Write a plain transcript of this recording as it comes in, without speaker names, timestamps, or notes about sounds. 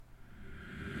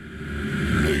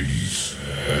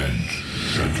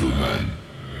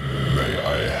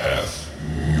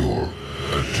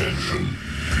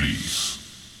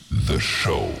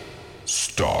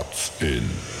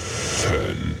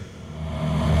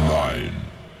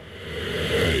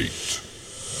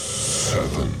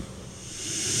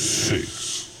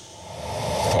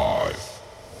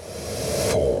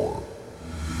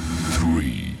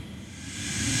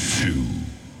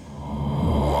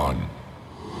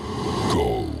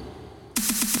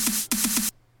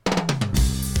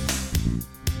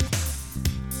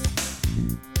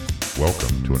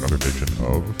Welcome to another edition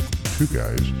of Two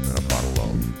Guys and a Bottle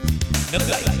of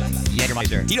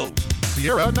Jägermeister, Tito's,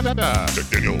 Sierra Nevada, Jack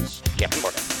Daniels, Captain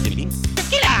Morgan, Jimmy Dean,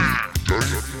 Tequila,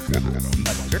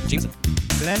 Budweiser, Jameson,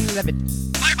 Glenlivet,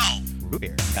 Fireball, Root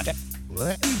Beer, Contact,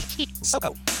 Soko,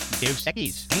 Dos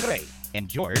Equis, Angray, and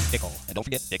George Dickel. And don't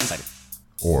forget Dick and Cider.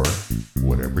 or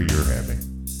whatever you're having.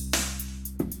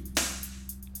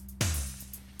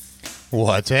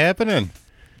 What's happening?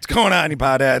 What's going on, you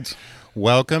potheads?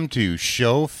 Welcome to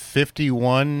Show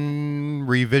 51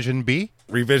 Revision B.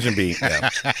 Revision B. Yeah.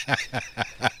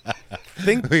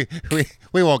 Think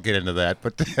We won't get into that,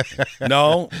 but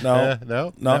no. no.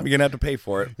 You're gonna have to pay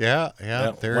for it. yeah.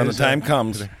 When the time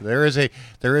comes. There is a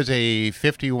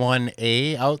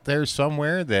 51A out there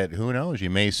somewhere that who knows you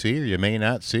may see or you may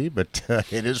not see, but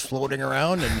it is floating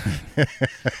around. And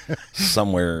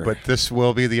Somewhere. but this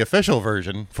will be the official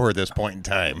version for this point in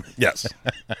time. Yes.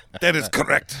 That is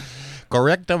correct.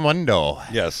 Correctamundo.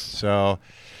 Yes. So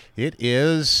it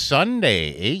is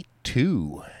Sunday,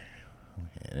 8/2,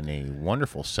 and a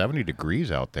wonderful 70 degrees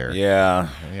out there. Yeah.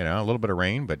 You know, a little bit of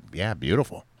rain, but yeah,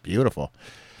 beautiful. Beautiful.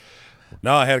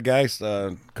 No, I had a guy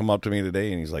come up to me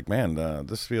today, and he's like, "Man,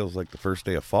 this feels like the first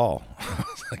day of fall." I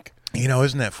was like, You know,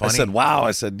 isn't that funny? I said, "Wow."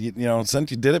 I said, "You know,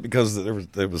 since you did it because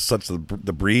there was such the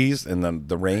breeze and then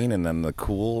the rain and then the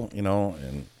cool, you know,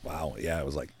 and wow, yeah, it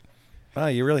was like, wow,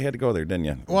 you really had to go there, didn't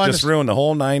you? Well, just ruined the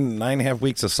whole nine and a half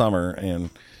weeks of summer, and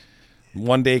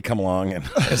one day come along and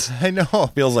it I know.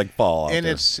 feels like fall out And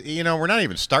there. it's, you know, we're not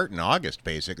even starting August,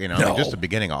 basically. You know, I mean, No. just the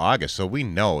beginning of August. So we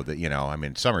know that, you know, I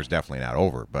mean, summer's definitely not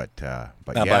over, but Not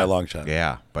yeah, by a long shot.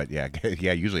 Yeah, but yeah,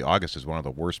 yeah. Usually August is one of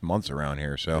the worst months around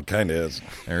here. So It kind of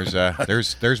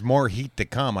is. there's more heat to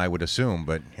come, I would assume.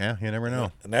 But yeah, you never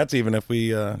know. And that's even if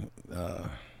we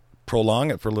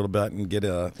prolong it for a little bit and get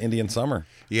a Indian summer,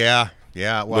 Yeah.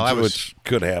 Well, which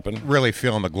could happen. really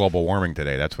feeling the global warming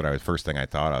today. That's what first thing I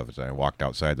thought of as I walked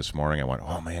outside this morning. I went,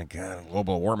 oh man, God,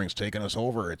 global warming's taking us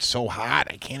over. It's so hot,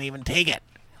 I can't even take it.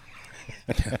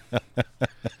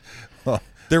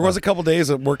 There was a couple days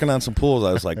of working on some pools.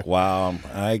 I was like, wow,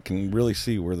 I can really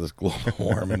see where this global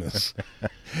warming is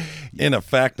in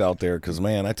effect out there. Because,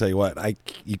 man, I tell you what,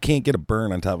 you can't get a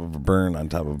burn on top of a burn on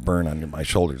top of a burn on my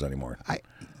shoulders anymore.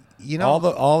 You know,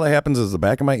 All that happens is the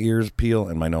back of my ears peel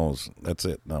and my nose. That's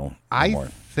it. No more.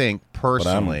 think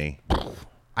personally,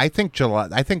 I think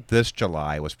this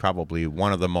July was probably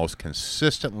one of the most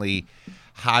consistently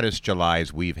hottest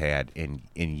Julys we've had in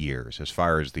years, as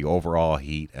far as the overall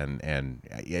heat, and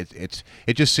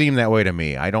it just seemed that way to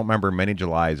me. I don't remember many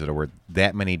Julys that there were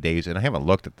that many days, and I haven't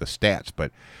looked at the stats, but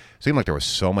it seemed like there was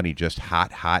so many just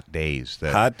hot days.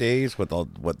 Hot days with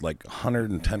like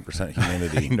 110%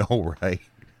 humidity. I know, right?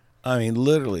 I mean,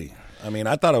 literally. I mean,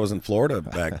 I thought I was in Florida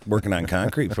back working on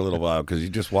concrete for a little while because you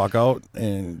just walk out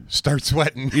and Start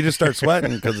sweating. you just start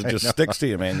sweating because it just sticks to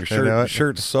you, man. Your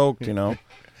shirt's soaked, you know.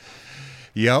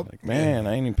 Yep. Like, man,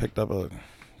 I ain't even picked up a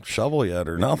shovel yet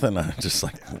or nothing. I'm just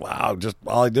like, wow. Just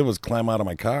all I did was climb out of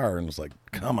my car and was like,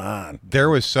 come on. There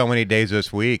was so many days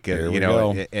this week, There you we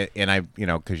know, go. and I, you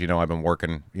know, because you know I've been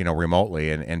working, you know, remotely,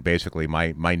 and basically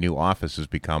my new office has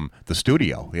become the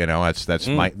studio. You know, that's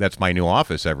my new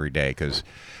office every day because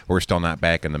we're still not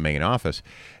back in the main office.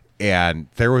 And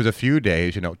there was a few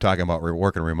days, you know, talking about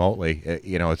working remotely.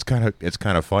 You know, it's kind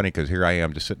of funny because here I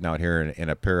am just sitting out here in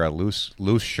a pair of loose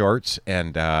shorts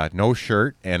and no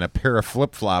shirt and a pair of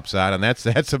flip flops on, and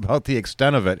that's about the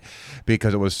extent of it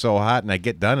because it was so hot. And I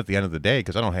get done at the end of the day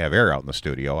because I don't have air out in the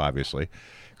studio, obviously,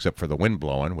 except for the wind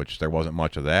blowing, which there wasn't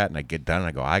much of that. And I get done and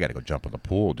I go, I got to go jump in the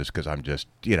pool just because I'm just,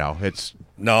 you know, it's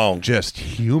just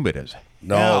humid as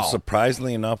No, hell.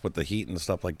 surprisingly enough, with the heat and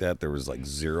stuff like that, there was like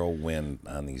zero wind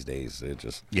on these days. It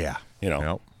just, Yeah. you know,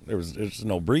 Nope. there's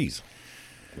no breeze.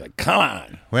 Like, come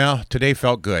on. Well, today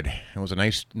felt good. It was a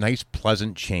nice,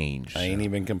 pleasant change. I ain't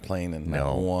even complaining. No.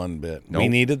 Not one bit. Nope. We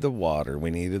needed the water. We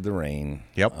need the rain.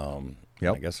 Yep.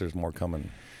 I guess there's more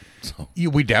coming. So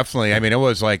We definitely. I mean, it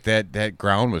was like that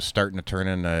ground was starting to turn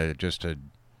into just a.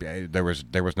 There was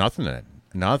nothing in it.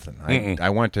 Nothing. I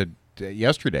went to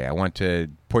yesterday. I went to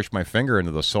push my finger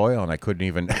into the soil and I couldn't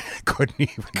even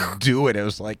do it. It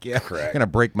was like, yeah, I'm gonna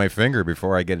break my finger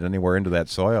before I get anywhere into that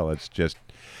soil. It's just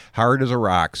hard as a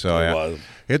rock. So It yeah, was.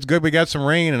 it's good. We got some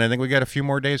rain, and I think we got a few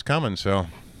more days coming. So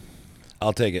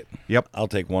I'll take it. Yep. I'll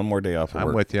take one more day off of I'm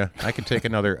work. with you. I could take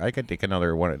another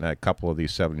one, a couple of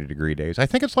these 70-degree days. I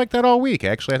think it's like that all week.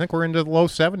 Actually, I think we're into the low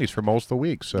 70s for most of the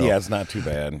week. So Yeah, it's not too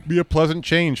bad. be a pleasant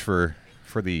change for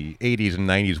the 80s and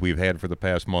 90s we've had for the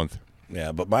past month.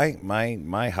 Yeah, but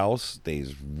my house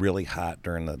stays really hot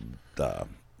during the all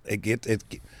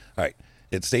right.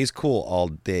 it stays cool all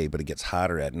day, but it gets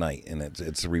hotter at night, and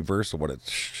it's the reverse of what it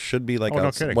should be like. Oh,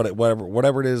 no kidding.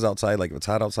 Whatever it is outside. Like if it's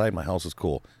hot outside, my house is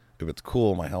cool. If it's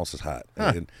cool, my house is hot.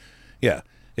 Huh. Yeah,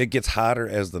 it gets hotter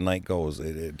as the night goes.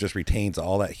 It just retains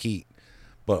all that heat.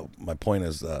 But my point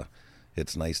is,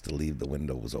 it's nice to leave the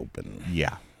windows open.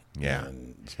 Yeah.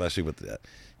 And especially with that.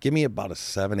 Give me about a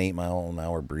 7-8 mile an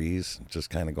hour breeze, just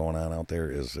kind of going on out there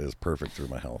is perfect through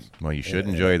my house. Well, you should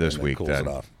enjoy this week cools then. It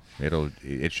off.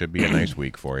 It should be a nice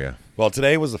week for you. Well,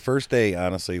 today was the first day,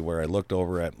 honestly, where I looked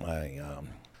over at my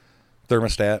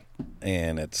thermostat,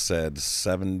 and it said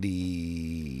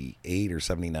 78 or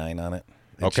 79 on it.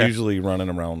 It's usually running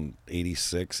around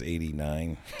 86,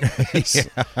 89.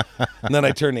 And then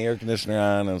I turned the air conditioner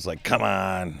on, and I was like, come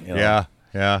on. Yeah.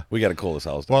 We got to cool this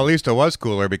house down. Well, at least it was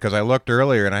cooler because I looked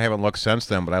earlier, and I haven't looked since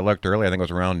then, but I looked earlier, I think it was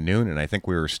around noon, and I think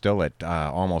we were still at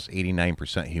almost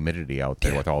 89% humidity out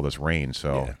there with all this rain.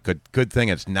 So good thing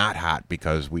it's not hot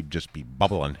because we'd just be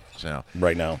bubbling. So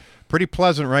right now. Pretty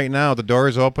pleasant right now. The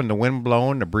door's open, the wind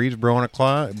blowing, the breeze blowing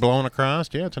across.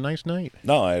 Yeah, it's a nice night.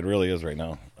 No, it really is right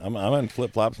now. I'm in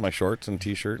flip-flops, my shorts and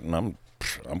T-shirt, and I'm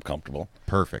comfortable.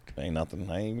 Perfect. Ain't nothing.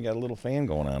 I even got a little fan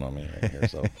going on me right here,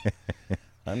 so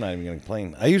I'm not even going to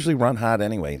complain. I usually run hot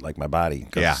anyway, like my body.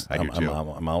 Yeah, I do too.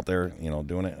 I'm out there,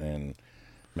 doing it, and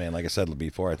man, like I said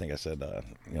before, I think I said,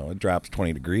 it drops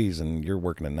 20 degrees, and you're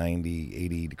working at 90,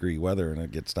 80 degree weather, and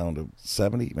it gets down to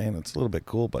 70. Man, it's a little bit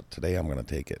cool, but today I'm going to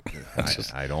take it.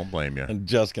 I don't blame you. I'm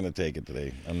just going to take it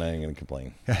today. I'm not even going to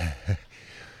complain.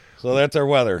 So that's our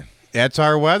weather. That's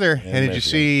our weather. And did you Michigan.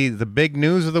 see the big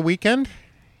news of the weekend?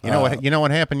 You know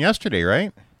what happened yesterday,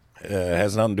 right? It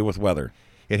has nothing to do with weather.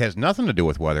 It has nothing to do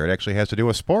with weather. It actually has to do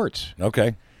with sports.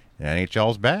 Okay. The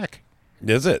NHL's back.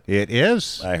 Is it? It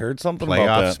is. I heard something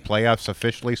about that. Playoffs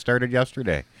officially started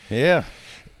yesterday. Yeah.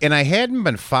 And I hadn't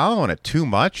been following it too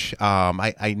much.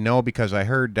 I know because I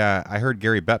heard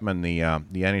Gary Bettman, the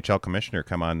NHL commissioner,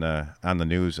 come on the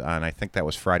news on, I think that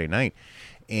was Friday night.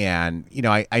 And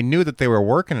I knew that they were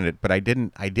working at it, but I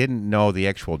didn't know the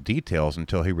actual details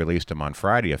until he released them on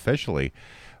Friday officially.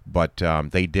 But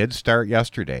they did start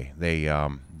yesterday. They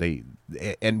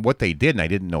and what they did, and I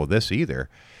didn't know this either,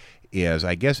 is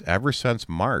I guess ever since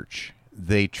March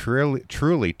they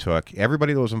truly took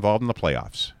everybody that was involved in the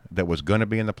playoffs, that was going to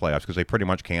be in the playoffs, because they pretty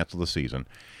much canceled the season.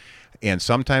 And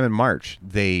sometime in March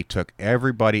they took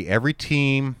everybody, every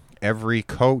team, every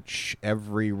coach,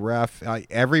 every ref,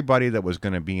 everybody that was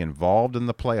going to be involved in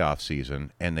the playoff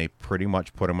season, and they pretty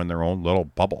much put them in their own little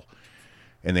bubble.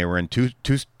 And they were in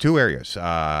two areas,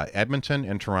 Edmonton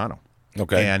and Toronto.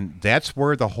 Okay. And that's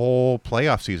where the whole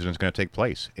playoff season is going to take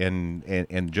place,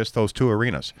 in just those two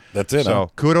arenas. That's it.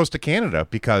 So kudos to Canada,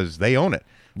 because they own it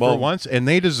for once, and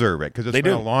they deserve it, because it's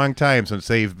been a long time since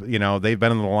they've been in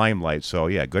the limelight. So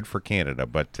yeah, good for Canada.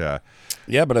 But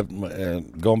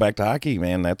going back to hockey,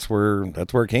 man, that's where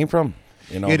it came from.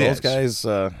 Those guys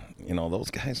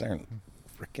aren't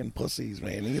freaking pussies,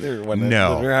 man, either.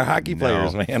 They're hockey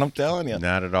players, man. I'm telling you.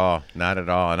 Not at all.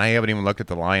 And I haven't even looked at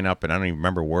the lineup, and I don't even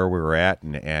remember where we were at,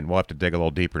 and we'll have to dig a little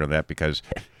deeper into that, because,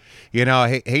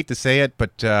 I hate to say it,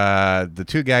 but the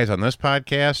two guys on this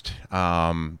podcast,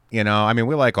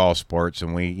 we like all sports,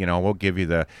 and we'll give you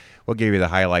the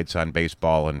highlights on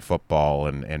baseball and football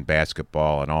and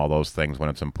basketball and all those things when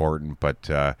it's important,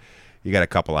 but you got a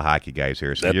couple of hockey guys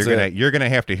here, so you're gonna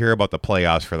have to hear about the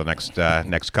playoffs for the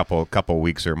next couple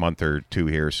weeks or month or two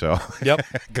here. So yep,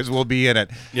 because we'll be in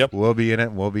it. Yep, we'll be in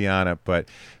it. We'll be on it. But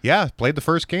yeah, played the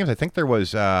first games. I think there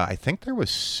was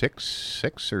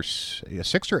six or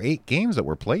eight games that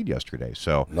were played yesterday.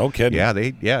 So no kidding. Yeah,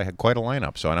 they had quite a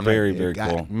lineup. So and I'm very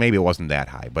cool. Maybe it wasn't that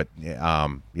high, but I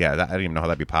didn't even know how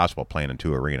that'd be possible playing in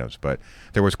two arenas. But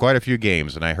there was quite a few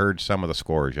games, and I heard some of the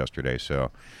scores yesterday.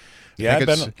 So. Yeah,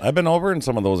 I've been over in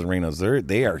some of those arenas.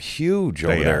 They are huge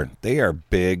over there. They are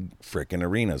big freaking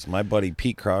arenas. My buddy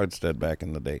Pete Crowdstead back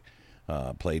in the day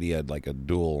played. He had like a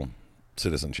dual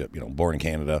citizenship, born in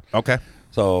Canada. Okay.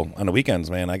 So on the weekends,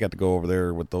 man, I got to go over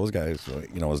there with those guys.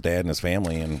 His dad and his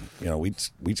family, and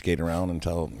we'd skate around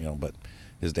until but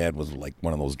his dad was like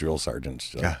one of those drill sergeants.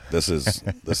 So this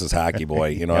is hockey,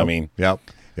 boy. What I mean? Yep.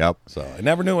 So I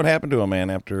never knew what happened to him,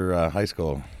 man, after high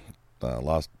school.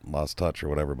 Lost touch or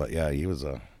whatever, but yeah, he was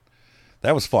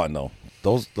that was fun though.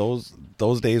 Those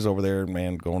days over there,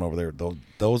 man, going over there,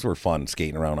 those were fun,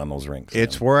 skating around on those rinks.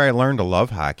 It's where I learned to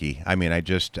love hockey. I mean, I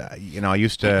just I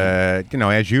used to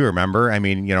as you remember, I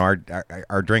mean,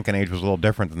 our drinking age was a little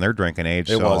different than their drinking age.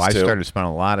 So I started to spend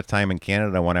a lot of time in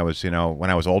Canada when I was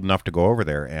old enough to go over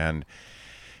there. And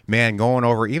man, going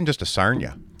over even just to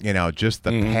Sarnia, just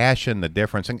the passion, the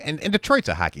difference. And Detroit's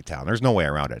a hockey town. There's no way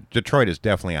around it. Detroit is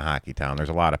definitely a hockey town. There's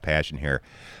a lot of passion here.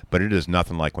 But it is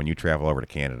nothing like when you travel over to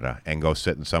Canada and go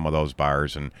sit in some of those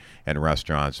bars and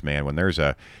restaurants, man, when there's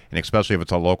and especially if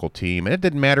it's a local team. And it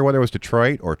didn't matter whether it was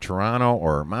Detroit or Toronto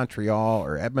or Montreal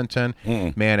or Edmonton.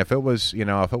 Man, if it was,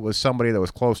 if it was somebody that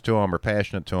was close to them or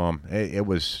passionate to them, it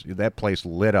was, that place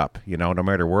lit up, no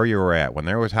matter where you were at. When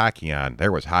there was hockey on,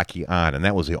 there was hockey on. And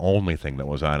that was the only thing that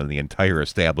was on in the entire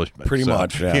establishment. Pretty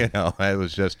much, yeah. It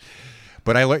was just...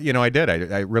 But I did.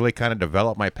 I really kind of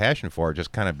developed my passion for it,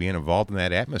 just kind of being involved in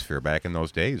that atmosphere back in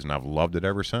those days, and I've loved it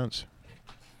ever since.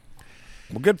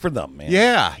 Well, good for them, man.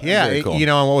 Yeah. Very cool.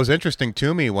 And what was interesting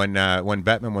to me when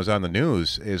Bettman was on the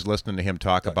news is listening to him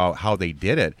talk about how they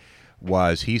did it.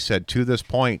 Was he said to this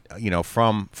point,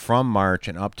 from March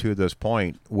and up to this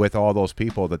point, with all those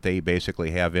people that they basically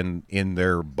have in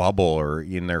their bubble or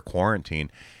in their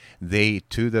quarantine. They,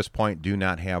 to this point, do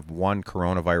not have one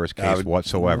coronavirus case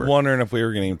whatsoever. Wondering if we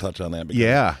were going to even touch on that.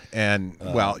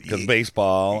 Because, because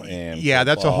baseball and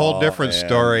that's a whole different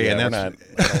story, and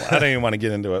that's I don't even want to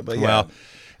get into it. But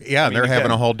they're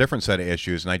having a whole different set of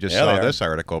issues, and I just saw this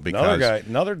article because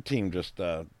another team just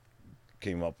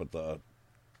came up with the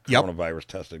coronavirus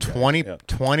tested.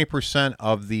 20%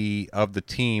 of the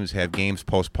teams have games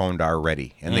postponed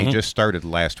already, and they just started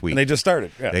last week. And they just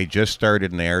started. Yeah. They just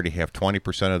started, and they already have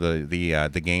 20% of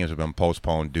the games have been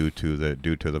postponed due to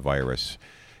the virus.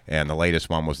 And the latest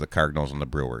one was the Cardinals and the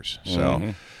Brewers.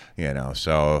 So.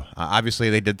 So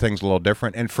obviously they did things a little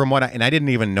different. And from what I didn't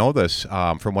even know this,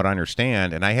 from what I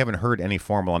understand, and I haven't heard any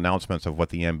formal announcements of what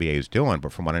the NBA is doing,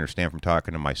 but from what I understand from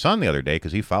talking to my son the other day,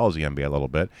 because he follows the NBA a little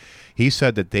bit, he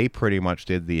said that they pretty much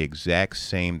did the exact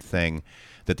same thing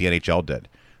that the NHL did.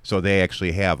 So they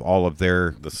actually have all of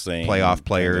their playoff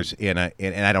players and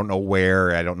I don't know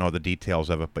where, I don't know the details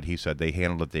of it, but he said they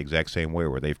handled it the exact same way,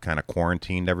 where they've kind of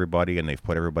quarantined everybody and they've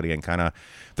put everybody in kind of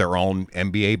their own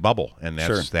NBA bubble, and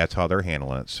that's how they're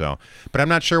handling it. So, but I'm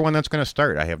not sure when that's going to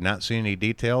start. I have not seen any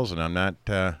details, and I'm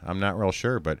not real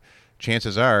sure, but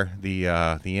chances are the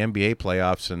NBA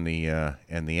playoffs and the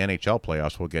NHL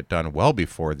playoffs will get done well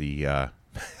before the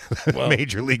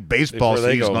Major League Baseball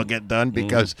season will get done,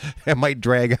 because it might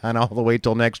drag on all the way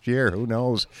till next year. Who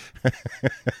knows?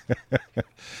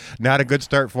 Not a good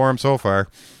start for him so far.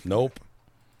 Nope.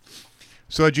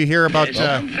 So did you hear about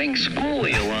something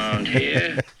screwy around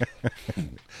here?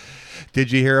 Did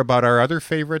you hear about our other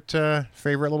favorite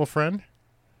little friend?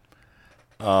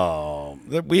 Oh,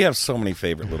 we have so many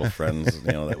favorite little friends,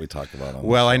 that we talk about.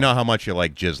 Well, I know how much you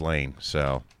like Ghislaine,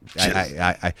 so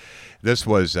I this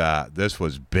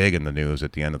was big in the news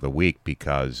at the end of the week,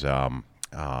 because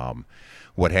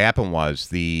what happened was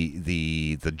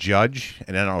the judge,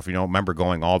 and I don't know if you remember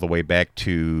going all the way back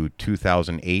to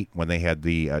 2008 when they had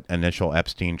the initial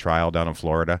Epstein trial down in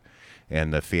Florida,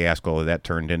 and the fiasco that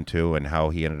turned into, and how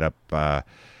he ended up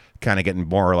kind of getting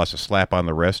more or less a slap on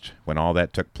the wrist when all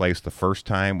that took place the first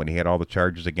time, when he had all the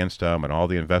charges against him and all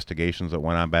the investigations that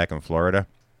went on back in Florida.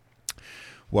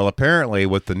 Well, apparently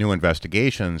with the new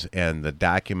investigations and the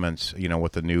documents,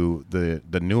 with the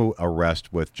new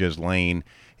arrest with Ghislaine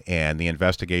and the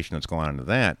investigation that's going on into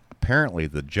that, apparently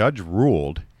the judge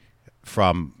ruled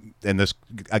and this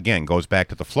again goes back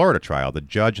to the Florida trial, the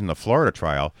judge in the Florida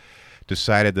trial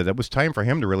decided that it was time for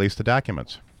him to release the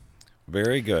documents.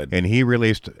 Very good. And he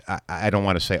released, I don't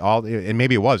want to say all, and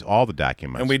maybe it was all the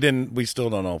documents. And we still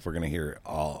don't know if we're going to hear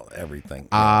everything.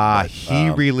 He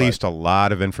released a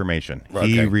lot of information. Okay.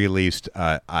 He released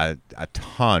a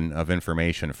ton of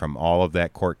information from all of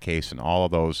that court case and all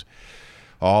those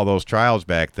trials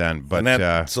back then.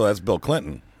 But so that's Bill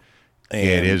Clinton. And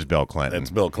it is Bill Clinton.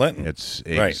 It's Bill Clinton. It's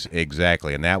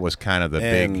exactly, and that was kind of the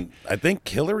big. I think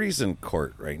Hillary's in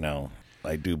court right now,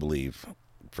 I do believe.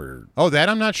 That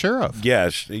I'm not sure of. Yeah,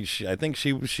 I think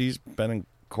she's been in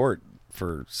court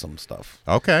for some stuff.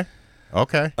 Okay.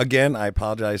 Again, I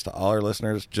apologize to all our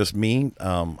listeners. Just me.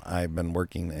 I've been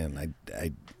working, and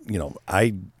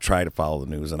I try to follow the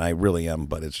news, and I really am.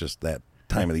 But it's just that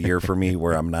time of the year for me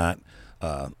where I'm not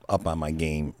up on my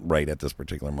game right at this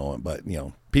particular moment. But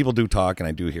people do talk, and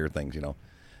I do hear things.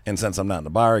 And since I'm not in the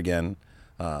bar again.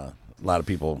 A lot of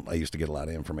people, I used to get a lot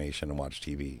of information and watch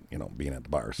TV, being at the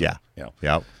bars. So,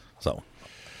 Yeah. So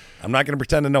I'm not going to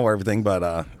pretend to know everything, but,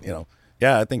 I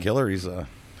think Hillary's,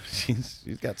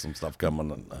 she's got some stuff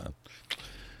coming.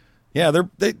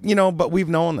 But we've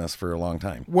known this for a long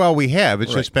time. Well, we have.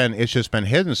 It's just been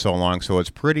hidden so long. So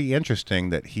it's pretty interesting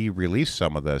that he released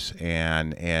some of this,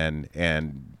 and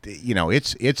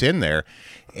it's in there,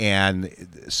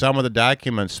 and some of the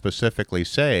documents specifically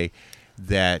say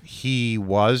that he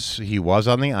was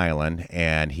on the island,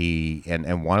 and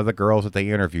and one of the girls that they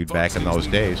interviewed back in those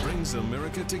days.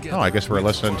 Oh, I guess we're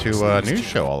listening to a news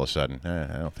show all of a sudden.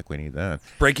 I don't think we need that.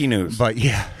 Breaking news. But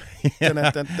yeah,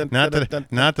 not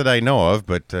that I know of,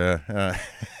 but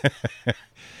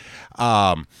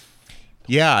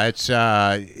yeah, it's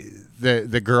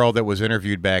the girl that was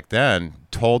interviewed back then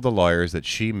told the lawyers that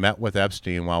she met with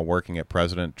Epstein while working at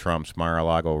President Trump's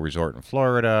Mar-a-Lago resort in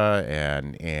Florida,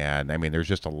 and I mean, there's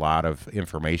just a lot of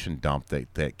information dump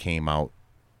that came out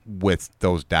with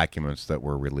those documents that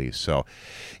were released. So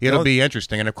it'll be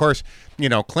interesting. And of course,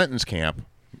 Clinton's camp,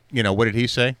 what did he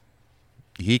say?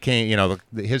 He came,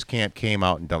 his camp came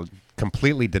out and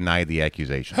completely denied the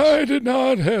accusations. I did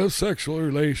not have sexual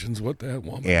relations with that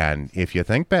woman. And if you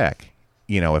think back,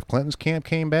 if Clinton's camp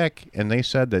came back and they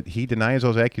said that he denies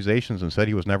those accusations and said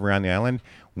he was never on the island,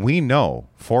 we know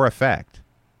for a fact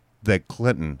that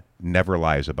Clinton never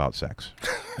lies about sex.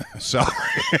 So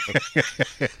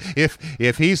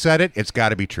if he said it, it's got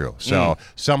to be true. So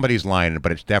somebody's lying,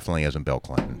 but it definitely isn't Bill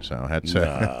Clinton. So that's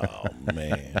oh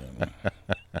man.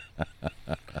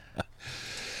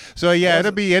 So yeah,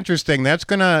 it'll be interesting. That's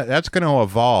gonna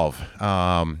evolve,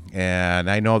 and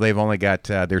I know they've only got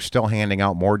they're still handing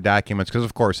out more documents because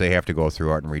of course they have to go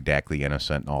through it and redact the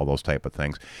innocent and all those type of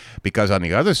things. Because on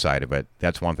the other side of it,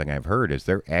 that's one thing I've heard is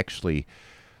they're actually,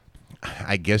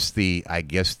 I guess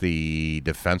the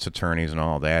defense attorneys and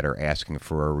all that are asking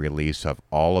for a release of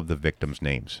all of the victims'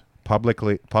 names, public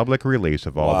release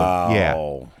of all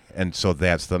the and so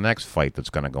that's the next fight that's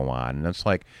going to go on, and it's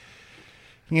like.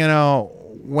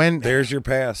 When there's your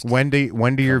past. When do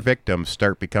your victims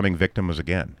start becoming victims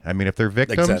again? I mean, if they're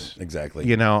victims, exactly.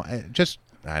 Just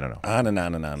I don't know. On and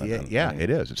on and on. Yeah, it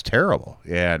is. It's terrible.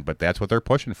 But that's what they're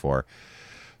pushing for.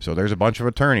 So there's a bunch of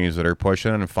attorneys that are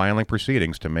pushing and filing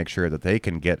proceedings to make sure that they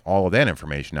can get all of that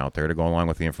information out there to go along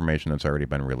with the information that's already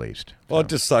been released. Well, it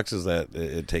just sucks is that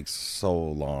it takes so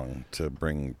long to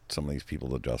bring some of these people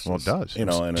to justice. Well, it does.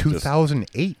 And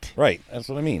 2008. Right. That's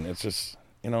what I mean. It's just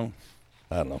I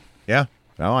don't know. Yeah.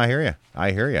 No, I hear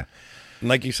you. And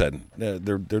like you said,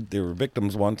 they were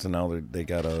victims once, and now they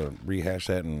got to rehash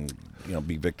that and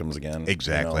be victims again.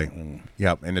 Exactly.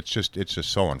 Yep. And it's just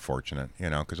so unfortunate,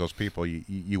 because those people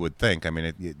you would think. I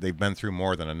mean, they've been through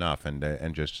more than enough,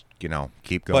 and just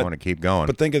keep going and keep going.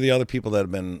 But think of the other people that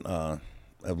have been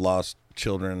have lost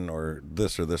children or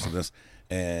this or this or this,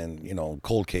 and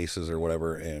cold cases or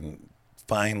whatever, and.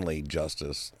 Finally,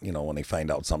 justice. When they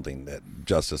find out something that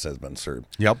justice has been served.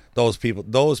 Yep. Those people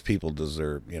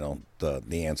deserve.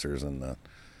 The answers and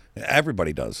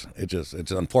everybody does.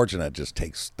 It's unfortunate. It just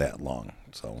takes that long.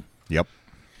 So. Yep.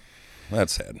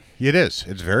 That's sad. It is.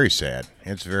 It's very sad.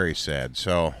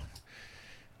 So,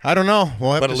 I don't know.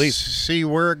 We'll have but to at least see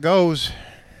where it goes.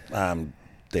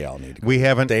 They all need to go.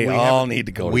 They all need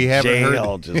to go to we haven't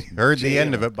jail. heard the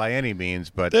end of it by any means,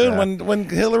 but dude, when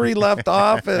Hillary left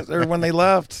office or when they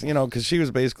left, because she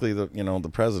was basically the the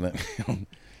president.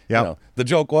 Yeah. The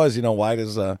joke was, why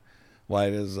does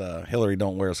Hillary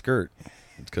don't wear a skirt?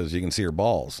 It's because you can see her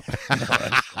balls.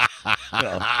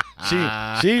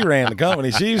 She ran the company.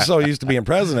 She's so used to being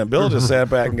president. Bill just sat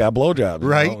back and got blowjobs.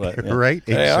 Right, right.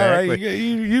 Hey, exactly. all right,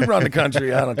 you run the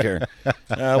country. I don't care.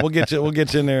 We'll get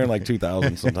you in there in like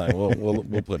 2000 sometime.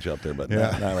 We'll put you up there, but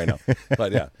not right now.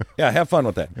 But yeah, have fun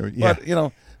with that. Yeah. But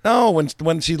no,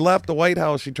 when she left the White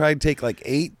House, she tried to take like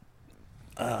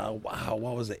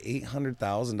what was it,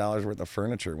 $800,000 worth of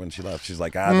furniture when she left. She's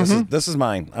like, this is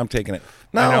mine. I'm taking it.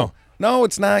 No,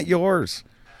 it's not yours.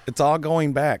 It's all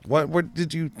going back. What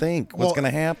did you think? What's going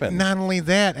to happen? Not only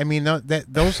that, I mean,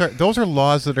 those are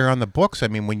laws that are on the books. I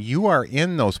mean, when you are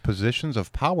in those positions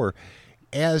of power,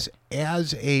 as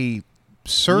a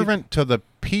servant to the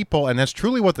people, and that's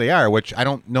truly what they are, which I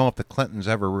don't know if the Clintons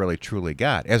ever really truly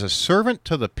got. As a servant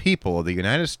to the people of the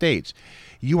United States,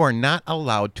 you are not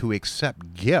allowed to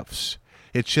accept gifts.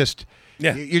 It's just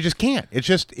you just can't.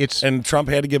 It's and Trump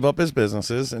had to give up his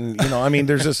businesses, and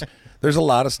there's a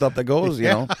lot of stuff that goes,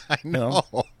 I know.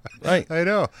 Right. I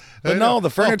know. But no,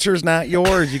 the furniture's not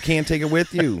yours. You can't take it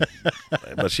with you.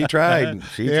 But she tried.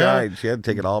 She tried. She had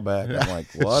to take it all back. I'm like,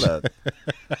 what a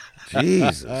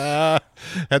Jesus.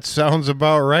 That sounds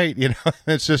about right.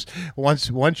 It's just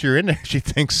once you're in there, she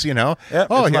thinks, Yep,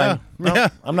 oh it's yeah, mine. No,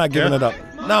 I'm not giving it up.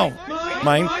 No,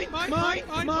 mine.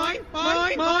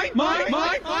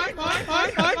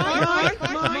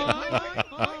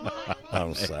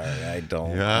 I'm sorry. I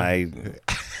don't.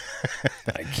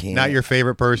 I can't. Not your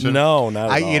favorite person? No,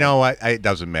 not at all. You know what? It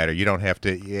doesn't matter. You don't have to.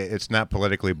 It's not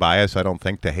politically biased, I don't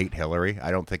think, to hate Hillary.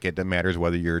 I don't think it matters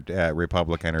whether you're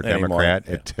Republican or Anymore.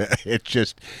 Democrat. It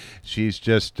just, she's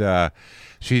just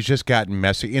gotten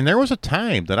messy. And there was a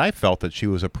time that I felt that she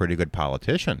was a pretty good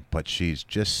politician, but she's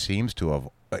just seems to have,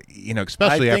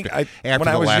 especially I think after when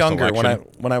I the was last younger, election.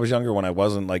 when I was younger, when I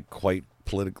wasn't like quite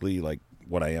politically like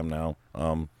what I am now.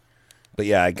 But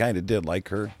yeah, I kind of did like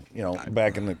her.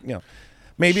 Back in the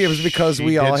maybe it was because She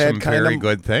we all did had some kind very of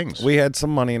good things. We had some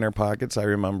money in our pockets. I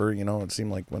remember. It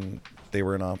seemed like when they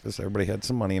were in office, everybody had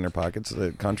some money in their pockets.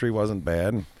 The country wasn't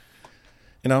bad.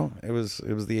 It was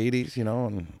the 80s,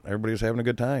 and everybody was having a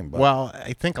good time. But, Well,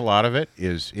 I think a lot of it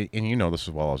is, and you know this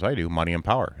as well as I do, money and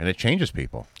power, and it changes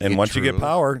people. and It once you get truly-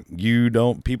 power,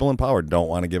 people in power don't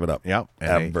want to give it up. Yep,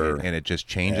 and Ever. and it just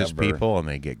changes Ever. people, and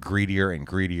they get greedier and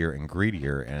greedier and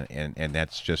greedier, and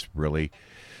that's just really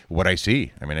what I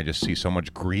see. I mean, I just see so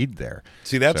much greed there.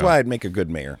 See, that's So- why I'd make a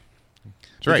good mayor.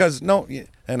 That's right. Because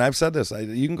and I've said this.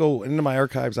 You can go into my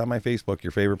archives on my Facebook,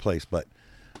 your favorite place, but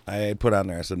I put on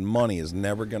there. I said, money is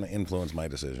never going to influence my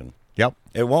decision. Yep.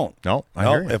 It won't. No, I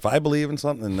hear you. If I believe in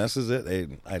something, and this is it.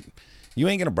 You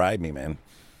ain't gonna bribe me, man.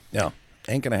 No,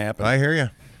 ain't gonna happen. I hear you.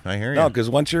 I hear you. No, because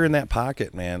once you're in that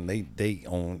pocket, man, they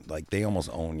own, like, they almost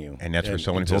own you. And that's where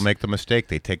so it many people just- make the mistake.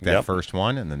 They take that Yep. first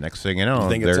one, and the next thing you know,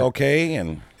 think it's they're okay,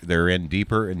 and they're in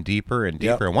deeper and deeper and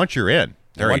Yep. deeper. And once you're in,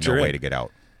 there And ain't once no you're way in- to get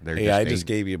out. They're hey, I just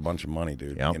they- gave you a bunch of money,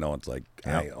 dude. Yep. It's like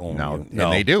Yep. I own Now- you.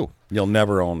 and they do. You'll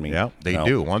never own me. Yeah, they No.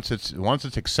 do. Once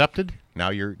it's accepted, now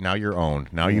you're owned.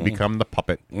 Now you become the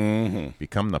puppet. Mm-hmm.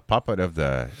 Become the puppet of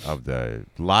the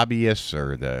lobbyists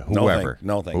or the whoever.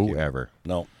 No, thank you. Whoever.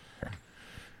 No.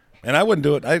 And I wouldn't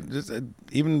do it. I just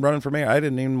even running for mayor, I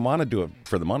didn't even want to do it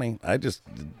for the money. I just,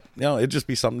 it'd just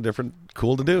be something different,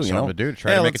 cool to do. Something to do,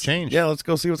 try to make a let's- change. Yeah, let's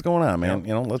go see what's going on, man.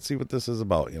 Let's see what this is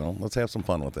about. Let's have some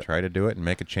fun with it. Try to do it and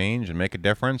make a change and make a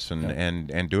difference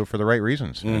and do it for the right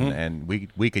reasons. Mm-hmm. And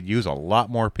we could use a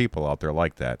lot more people out there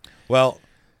like that. Well,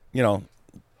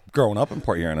 growing up in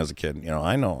Port Huron as a kid,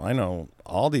 I know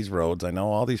all these roads. I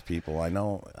know all these people.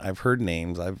 I've heard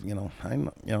names. I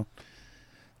know.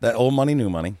 That old money, new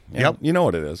money. Yep. You know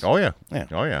what it is. Oh yeah. Yeah.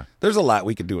 Oh yeah. There's a lot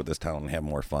we could do with this town and have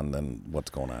more fun than what's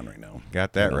going on right now.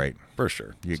 Got that right. For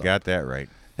sure. You So- got that right.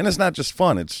 And it's not just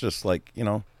fun. It's just like,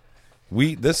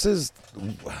 it's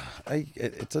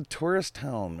a tourist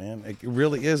town, man. It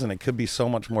really is, and it could be so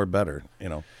much more better,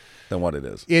 than what it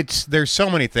is. There's so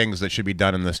many things that should be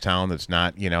done in this town that's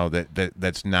not,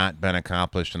 that's not been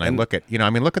accomplished. And I look at,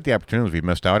 look at the opportunities we've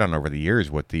missed out on over the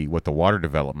years with the water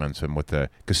developments and with the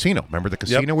casino. Remember the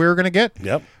casino we were going to get?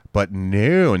 Yep. But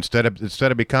no, instead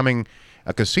of becoming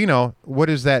a casino, what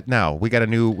is that now? We got a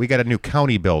new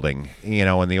county building,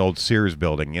 in the old Sears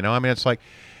building. It's like,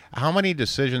 how many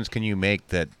decisions can you make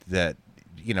that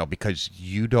because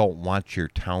you don't want your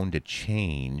town to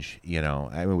change,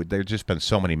 there's just been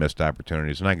so many missed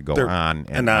opportunities, and I could go on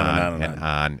and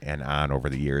on over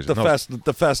the years.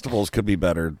 The festivals could be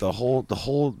better. Just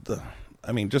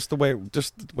the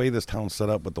way this town's set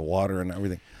up with the water and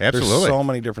everything. Absolutely. There's so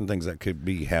many different things that could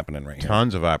be happening right here.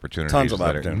 Tons of opportunities. Tons of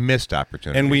that are opportunities. missed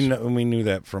opportunities. And we knew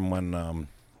that from when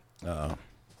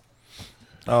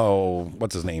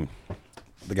what's his name?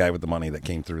 The guy with the money that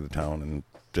came through the town and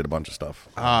did a bunch of stuff.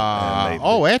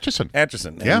 Atchison.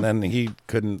 Atchison. Yeah. And then he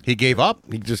couldn't. He gave up.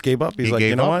 He just gave up. He's He like, gave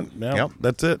you know up. what? No, Yep.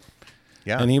 that's it.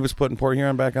 Yeah. And he was putting Port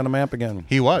Huron back on the map again.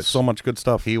 He was. So much good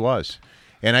stuff. He was.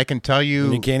 And I can tell you,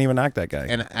 And you can't even knock that guy.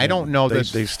 And I don't know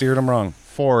this. They steered him wrong.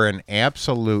 For an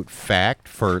absolute fact,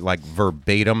 for like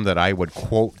verbatim that I would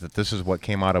quote that this is what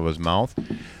came out of his mouth.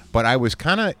 But I was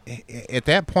kind of, at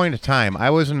that point of time, I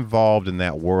was involved in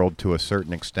that world to a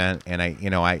certain extent, and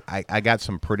I got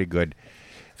some pretty good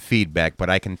feedback. But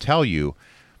I can tell you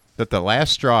that the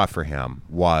last straw for him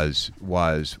was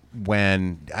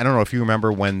when, I don't know if you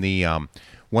remember when the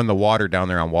water down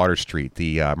there on Water Street,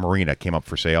 the marina came up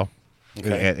for sale.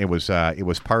 Okay. It was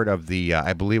part of the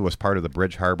I believe it was part of the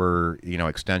Bridge Harbor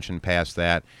extension past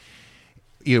that.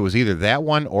 It was either that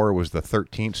one or it was the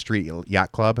 13th Street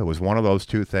Yacht Club. It was one of those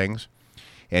two things.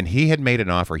 And he had made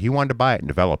an offer. He wanted to buy it and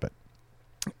develop it.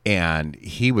 And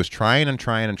he was trying and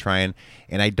trying and trying.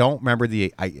 And I don't remember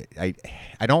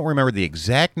I don't remember the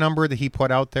exact number that he put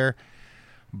out there,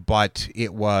 but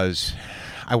it was,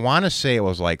 I want to say it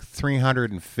was like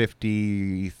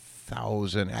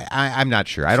 350,000. I'm not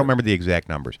sure. I don't remember the exact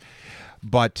numbers,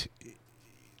 but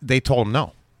they told him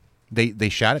no. They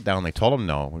shot it down. They told him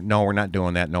no, we're not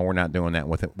doing that. No, we're not doing that.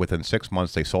 Within 6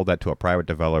 months, they sold that to a private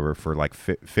developer for like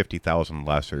 50,000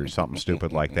 less or something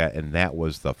stupid like that. And that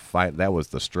was the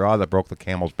straw that broke the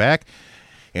camel's back.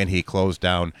 And he closed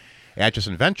down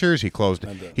Atchison Ventures. He closed.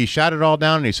 He shot it all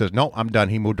down, and he says, "No, I'm done."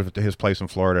 He moved to his place in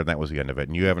Florida, and that was the end of it.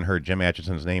 And you haven't heard Jim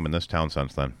Atchison's name in this town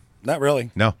since then. Not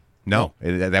really. No.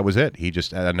 That was it. He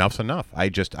just enough's enough.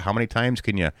 How many times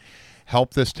can you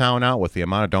help this town out with the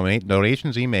amount of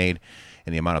donations he made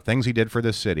and the amount of things he did for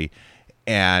this city?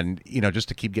 And just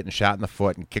to keep getting shot in the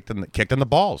foot and kicked in the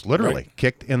balls, literally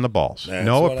kicked in the balls. That's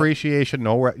no appreciation,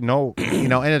 no.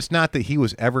 And it's not that he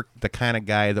was ever the kind of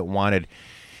guy that wanted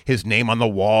his name on the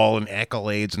wall and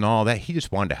accolades and all that. He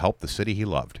just wanted to help the city he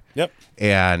loved. Yep.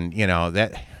 And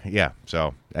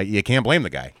so you can't blame the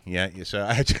guy. Yeah. So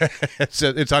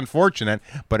it's unfortunate,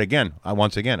 but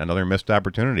once again, another missed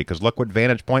opportunity. Because look what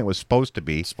Vantage Point was supposed to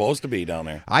be. Supposed to be down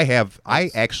there.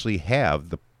 I actually have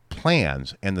the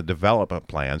plans and the development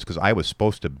plans because I was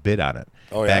supposed to bid on it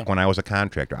back when I was a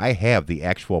contractor. I have the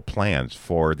actual plans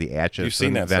for the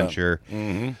Atchison Venture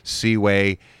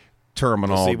Seaway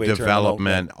Terminal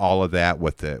development, all of that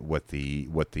with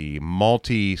the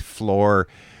multi-floor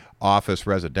office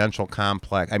residential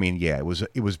complex. I mean, it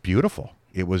was beautiful.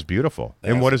 It was beautiful.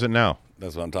 And what is it now?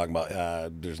 That's what I'm talking about.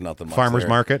 There's nothing much Farmers there.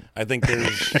 Market. I think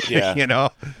there's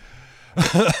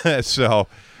So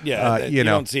you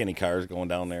don't see any cars going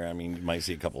down there. I mean, you might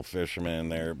see a couple of fishermen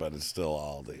there, but it's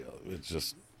still it's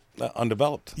just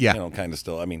undeveloped. Yeah. Kind of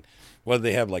still. I mean, whether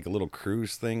they have like a little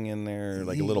cruise thing in there,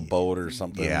 like a little boat or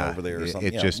something over there or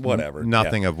something. It's just whatever.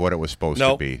 Nothing of what it was supposed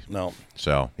to be. No.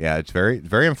 So, it's very,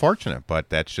 very unfortunate, but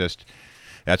that's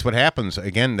what happens.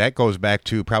 Again, that goes back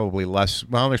to probably less,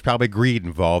 well, there's probably greed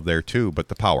involved there too, but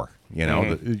the power,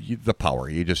 the power.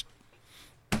 You just,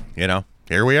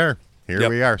 here we are.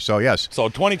 We are. So, yes. So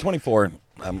 2024,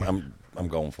 I'm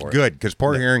going for it. Good, because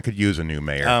Port Huron could use a new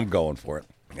mayor. I'm going for it.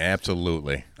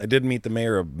 Absolutely. I did meet the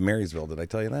mayor of Marysville. Did I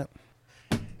tell you that?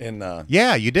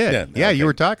 Yeah, you did. Yeah, you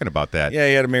were talking about that. Yeah,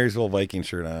 he had a Marysville Viking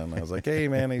shirt on. I was like, hey,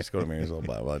 man, I used to go to Marysville,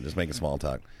 blah, blah, just making small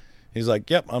talk. He's like,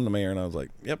 yep, I'm the mayor. And I was like,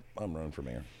 yep, I'm running for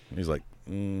mayor. He's like,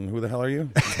 who the hell are you?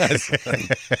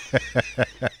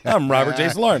 I'm Robert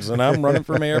Jason Lawrence, and I'm running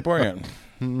for mayor of Port Huron.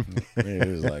 He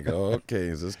was like, oh, okay,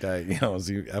 is this guy, is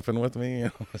he effing with me? Yeah,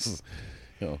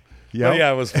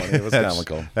 it was funny. It was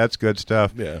comical. That's good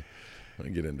stuff. Yeah, I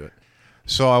get into it.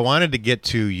 So I wanted to get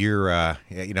to your,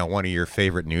 one of your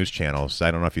favorite news channels.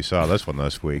 I don't know if you saw this one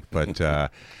this week, but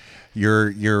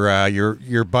your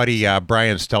buddy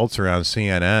Brian Stelter on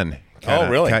CNN.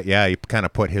 Really? He kind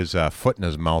of put his foot in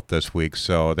his mouth this week,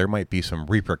 so there might be some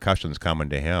repercussions coming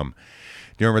to him.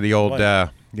 Do you remember the old?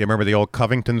 You remember the old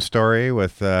Covington story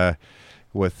with San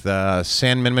and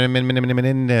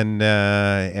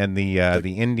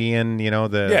the Indian,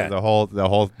 the whole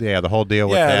deal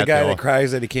with that. The guy that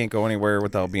cries that he can't go anywhere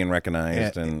without being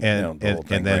recognized, and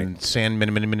then San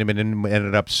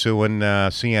ended up suing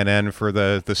CNN for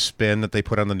the spin that they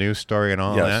put on the news story and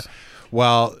all that.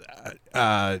 Well,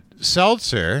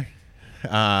 Seltzer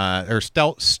or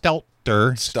Stelter,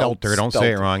 don't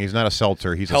say it wrong. He's not a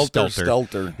seltzer. He's a Stelter.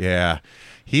 Stelter. Yeah.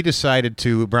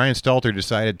 Brian Stelter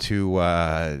decided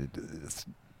to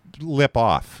lip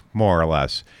off, more or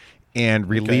less, and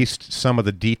released some of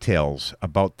the details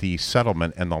about the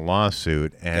settlement and the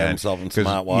lawsuit. And got himself in some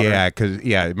hot water.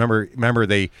 Remember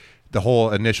the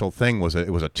whole initial thing was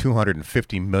it was a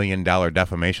 $250 million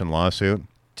defamation lawsuit.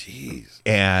 Jeez.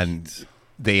 And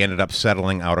they ended up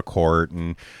settling out of court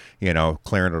and,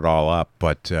 clearing it all up.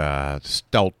 But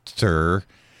Stelter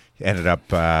ended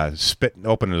up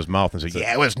opening his mouth and said,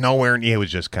 it was nowhere near. He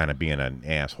was just kind of being an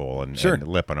asshole and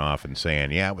lipping off and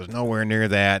saying, it was nowhere near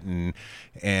that. And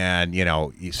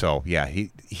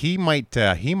he might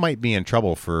be in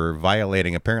trouble for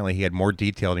violating. Apparently, he had more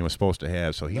detail than he was supposed to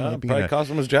have. So he might be probably cost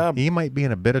him his job. He might be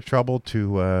in a bit of trouble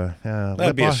to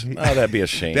that'd be a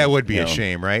shame. That would be a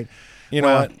shame, right? You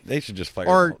know what? They should just fire.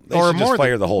 Fire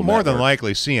the whole. More network. than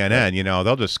likely, CNN.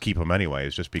 They'll just keep them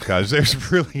anyways, just because there's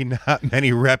really not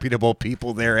many reputable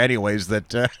people there, anyways.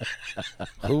 That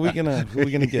who we gonna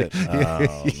get?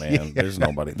 Oh man, there's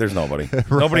nobody. Right.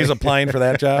 Nobody's applying for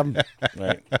that job.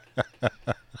 Right.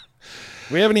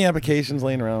 We have any applications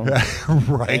laying around?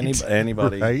 Right.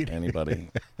 Anybody? Right. Anybody?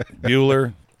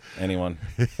 Bueller. Anyone?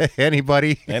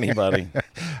 Anybody?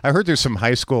 I heard there's some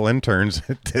high school interns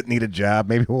that need a job.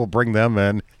 Maybe we'll bring them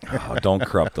in. Oh, don't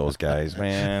corrupt those guys,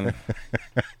 man.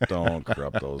 Don't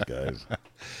corrupt those guys.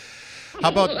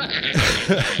 How about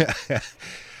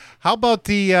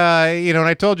the and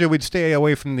I told you we'd stay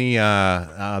away from the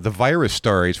virus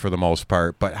stories for the most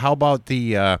part, but how about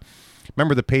the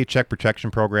remember the Paycheck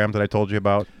Protection Program that I told you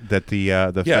about that the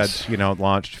yes. feds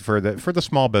launched for the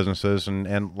small businesses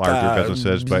and larger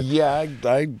businesses? But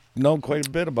I know quite a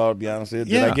bit about it, to be honest with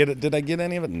you. Did I get it? Did I get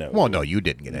any of it? No. Well, no, you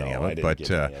didn't get any of it. I didn't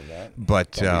get any of that.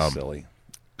 But Don't be silly.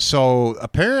 So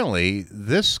apparently,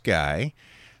 this guy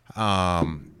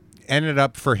ended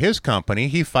up for his company.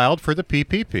 He filed for the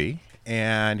PPP,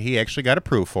 and he actually got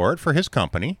approved for it for his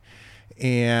company,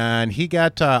 and he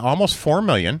got almost $4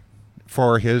 million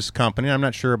for his company. I'm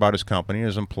not sure about his company,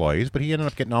 his employees, but he ended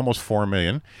up getting almost $4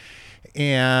 million.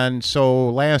 And so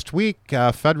last week,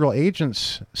 federal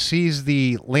agents seized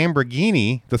the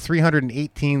Lamborghini, the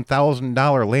 $318,000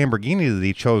 Lamborghini that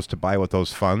he chose to buy with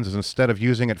those funds instead of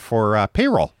using it for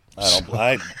payroll.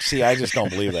 I just don't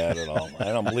believe that at all. I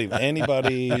don't believe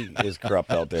anybody is corrupt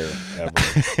out there ever.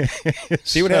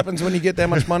 See what happens when you get that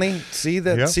much money? See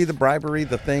that? Yep. See the bribery,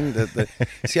 the thing,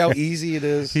 see how easy it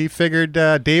is? He figured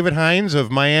David Hines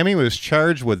of Miami was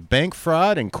charged with bank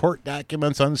fraud and court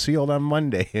documents unsealed on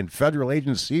Monday, and federal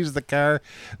agents seized the car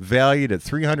valued at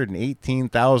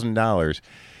 $318,000.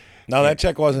 Now, that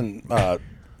check wasn't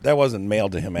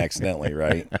mailed to him accidentally,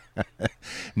 right?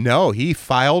 No, he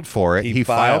filed for it. He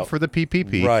filed filed for the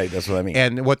PPP. Right, that's what I mean.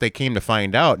 And what they came to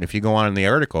find out, and if you go on in the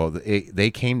article,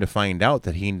 they came to find out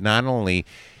that he not only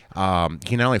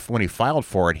when he filed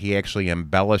for it, he actually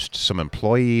embellished some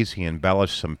employees, he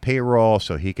embellished some payroll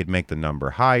so he could make the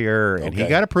number higher, and he Okay.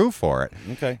 got approved for it.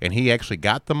 Okay. And he actually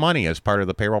got the money as part of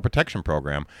the payroll protection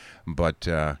program. But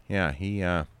he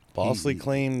Falsely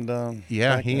claimed.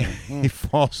 he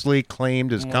falsely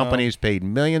claimed his companies paid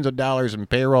millions of dollars in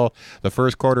payroll the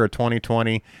first quarter of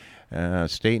 2020.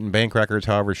 State and bank records,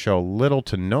 however, show little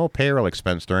to no payroll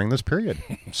expense during this period.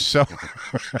 So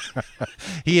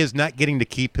he is not getting to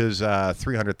keep his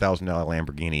 $300,000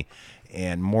 Lamborghini,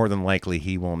 and more than likely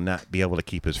he will not be able to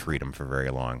keep his freedom for very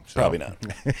long. So. Probably not.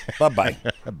 Bye-bye.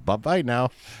 Bye-bye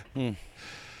now.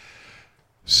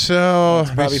 So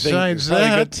besides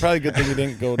that, probably good thing you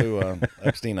didn't go to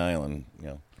Epstein Island.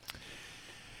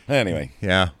 Anyway,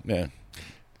 yeah. yeah.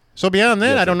 So beyond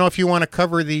that, Yes, I don't know if you want to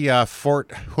cover the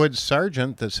Fort Hood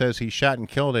sergeant that says he shot and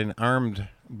killed an armed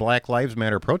Black Lives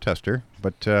Matter protester,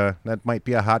 but that might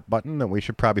be a hot button that we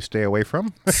should probably stay away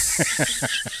from.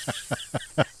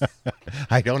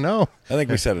 I don't know. I think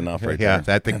we said enough right Yeah,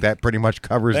 there. I think that pretty much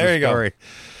covers There the you go. story.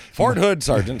 Fort Hood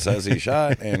sergeant says he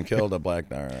shot and killed a Black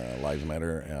Lives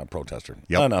Matter protester.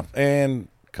 Yep. Enough. And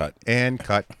cut. And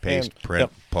cut, paste, And- print,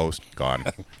 yep. post, gone.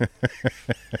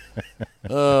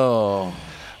 Oh.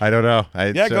 I don't know.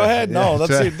 Yeah, go ahead. No,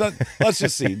 let's see. see. Let's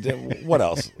just see. What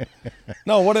else?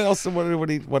 No, what else?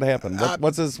 What happened?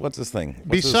 What's his thing?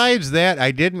 Besides that,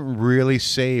 I didn't really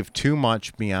save too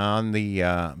much beyond the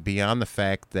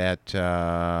fact that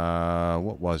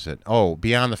what was it? Oh,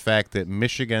 beyond the fact that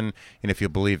Michigan, and if you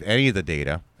believe any of the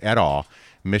data at all,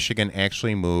 Michigan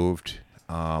actually moved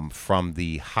from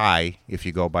the high, if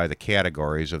you go by the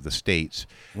categories of the states,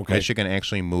 Okay. Michigan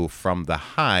actually moved from the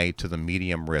high to the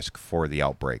medium risk for the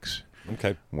outbreaks.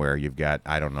 Okay. Where you've got,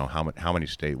 I don't know how many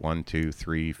states, 1, 2,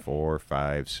 3, 4,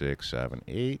 5, 6, 7,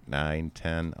 8, 9,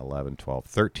 10, 11, 12,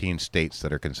 13 states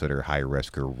that are considered high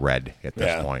risk or red at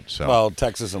this point. So well,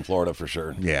 Texas and Florida for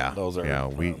sure. yeah, those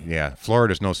are.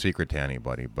 Florida's no secret to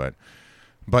anybody, but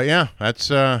yeah,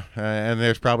 that's and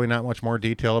there's probably not much more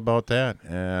detail about that,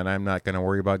 and I'm not going to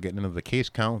worry about getting into the case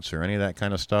counts or any of that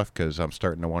kind of stuff because I'm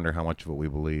starting to wonder how much of it we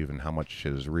believe and how much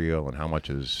is real and how much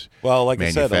is Well, like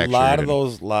I said, a lot of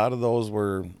manufactured those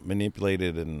were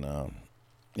manipulated and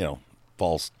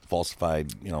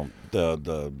falsified.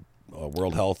 The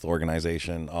World Health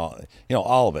Organization,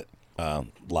 all of it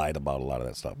lied about a lot of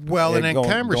that stuff. Well, and in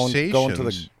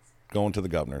conversations, going to the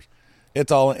governors. It's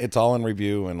all in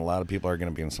review, and a lot of people are going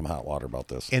to be in some hot water about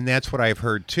this. And that's what I've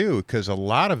heard too, because a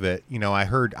lot of it,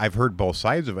 I've heard both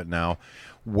sides of it now.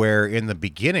 Where in the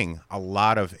beginning, a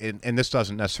lot of, and this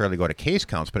doesn't necessarily go to case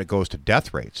counts, but it goes to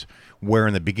death rates. Where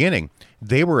in the beginning,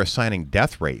 they were assigning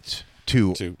death rates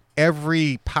to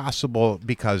every possible,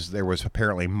 because there was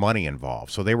apparently money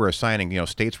involved. So they were assigning,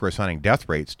 states were assigning death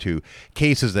rates to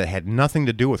cases that had nothing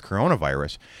to do with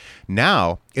coronavirus.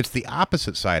 Now it's the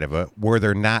opposite side of it, where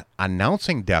they're not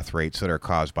announcing death rates that are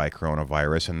caused by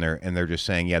coronavirus, and they're just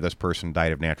saying, yeah, this person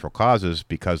died of natural causes,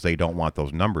 because they don't want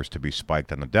those numbers to be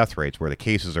spiked on the death rates, where the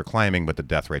cases are climbing but the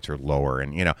death rates are lower.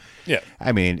 And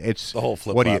I mean, it's the whole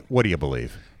flip. What do you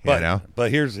believe? But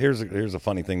here's a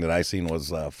funny thing that I seen was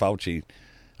Fauci.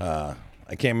 I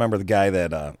can't remember the guy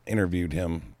that interviewed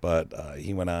him, but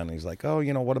he went on and he's like, oh,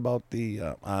 what about the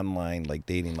online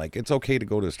dating? It's okay to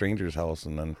go to a stranger's house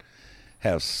and then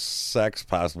have sex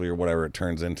possibly or whatever it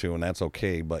turns into, and that's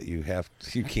okay, but you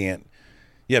can't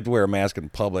you have to wear a mask in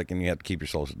public and you have to keep your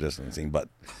social distancing. But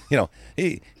you know,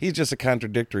 he's just a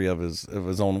contradictory of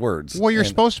his own words. Well, you're And-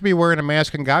 supposed to be wearing a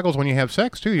mask and goggles when you have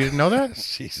sex too. You didn't know that?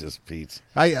 Jesus, Pete.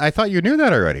 I thought you knew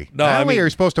that already. No, Not I only mean- are you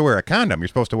supposed to wear a condom, you're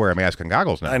supposed to wear a mask and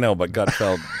goggles now. I know, but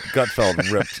Gutfeld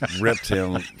ripped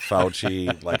him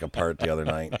Fauci like apart the other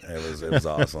night. It was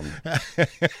awesome.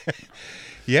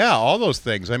 Yeah, all those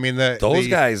things. I mean, Those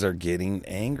guys are getting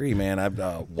angry, man. I've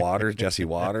Jesse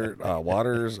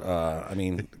Waters. I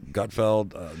mean,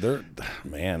 Gutfeld.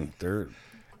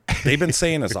 They've been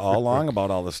saying this all along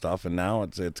about all this stuff, and now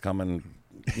it's coming.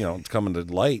 You know, it's coming to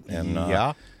light. And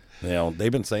Yeah. you know,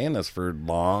 they've been saying this for a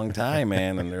long time,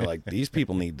 man. And they're like, these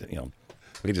people need to, you know,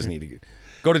 we just need to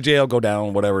go to jail, go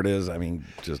down, whatever it is. I mean,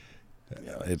 just.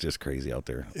 It's just crazy out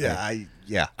there.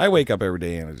 Yeah. I wake up every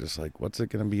day and it's just like, what's it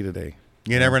going to be today?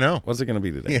 You never know. What's it going to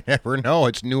be today? You never know.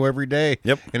 It's new every day.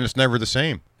 Yep. And it's never the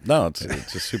same. No, it's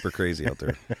just super crazy out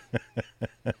there.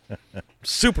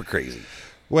 Super crazy.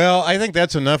 Well, I think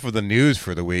that's enough of the news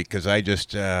for the week because I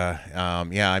just,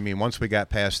 I mean, once we got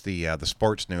past the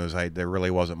sports news, there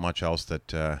really wasn't much else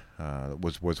that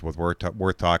was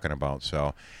worth talking about.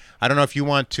 So, I don't know if you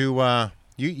want to.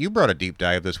 You brought a deep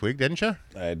dive this week, didn't you?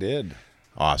 I did.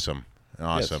 Awesome.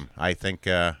 Yes. I think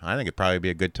it'd probably be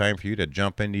a good time for you to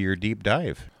jump into your deep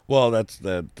dive. Well, that's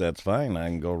fine. I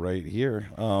can go right here.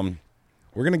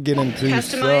 We're gonna get into.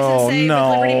 Customize and save with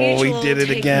Liberty we Mutual, did it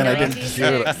taking again. I your didn't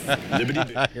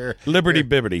do it. Liberty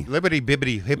bibbity. Liberty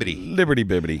bibbity hibbity. Liberty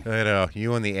bibbity. I know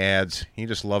you and the ads. You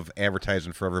just love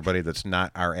advertising for everybody that's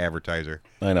not our advertiser.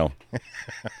 I know.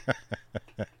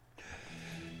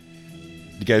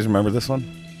 You guys remember this one?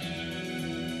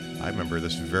 I remember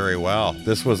this very well.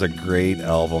 This was a great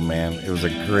album, man. It was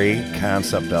a great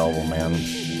concept album, man.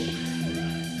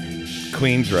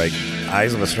 Queensryche,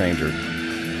 Eyes of a Stranger.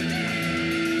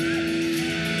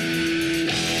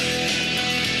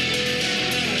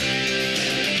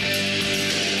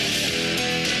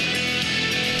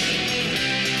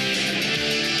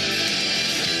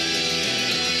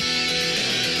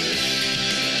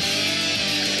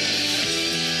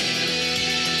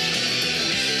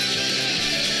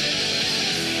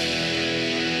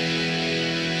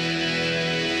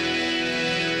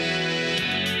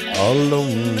 All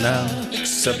alone now,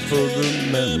 except for the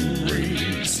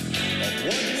memories of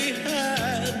what we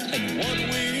had and what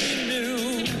we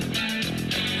knew.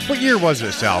 What year was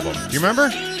this album? Do you remember?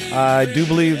 I do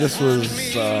believe this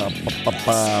was, I'm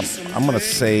going to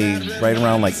say right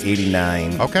around like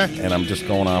 89. Okay. And I'm just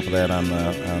going off of that on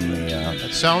the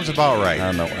It sounds about right.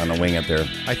 on the wing up there.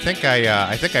 I think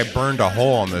I burned a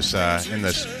hole in this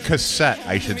cassette,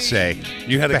 I should say.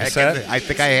 You had a Back in cassette? I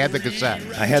think I had the cassette.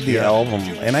 I had the album,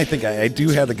 and I think I do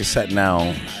have the cassette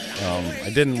now.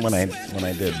 I didn't when I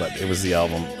did, but it was the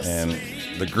album, and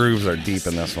the grooves are deep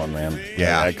in this one, man.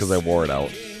 Yeah. Because I wore it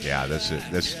out. Yeah, this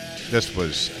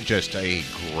was just a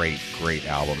great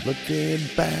album. Looking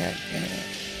back.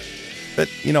 But,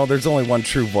 you know, there's only one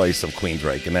true voice of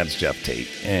Queensryche, and that's Jeff Tate.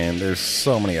 And there's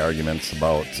so many arguments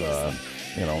about,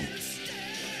 you know,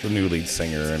 the new lead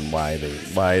singer and why they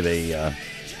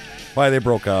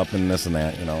broke up and this and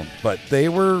that, you know. But they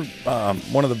were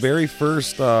one of the very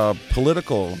first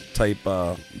political type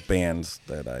bands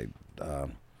that I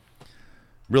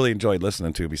really enjoyed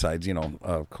listening to. Besides, you know,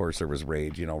 of course there was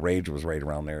Rage. You know, Rage was right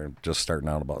around there, just starting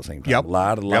out about the same time. Yep. A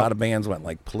lot of bands went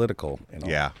like political. You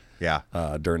know, Yeah.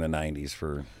 during the 90s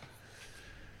for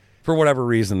whatever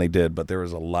reason they did, but there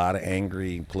was a lot of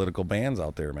angry political bands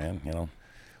out there, man, you know.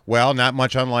 Well, not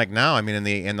much unlike now. I mean,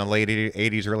 in the late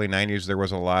 80s, early 90s, there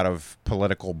was a lot of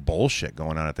political bullshit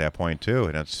going on at that point too,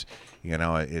 and it's, you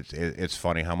know, it's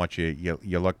funny how much you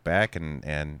look back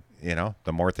and you know,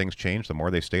 the more things change, the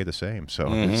more they stay the same. So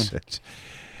it's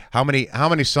how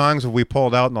many songs have we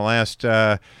pulled out in the last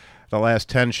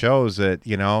 10 shows that,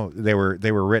 you know, they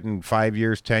were written 5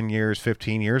 years, 10 years,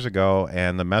 15 years ago,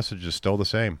 and the message is still the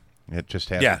same. It just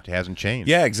hasn't changed.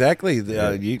 Yeah, exactly.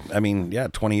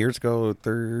 20 years ago,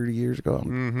 30 years ago,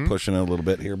 I'm pushing it a little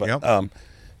bit here, but Yep.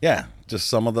 yeah, just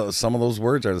some of those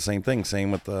words are the same thing.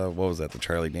 Same with what was that, the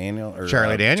Charlie Daniels?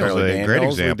 Charlie Daniels is a great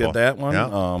example. We did that one.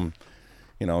 Yeah.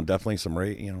 You know, definitely some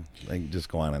you know, they can just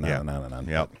go on and on and on and on.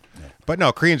 Yep. But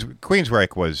no,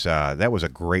 Queensryche was that was a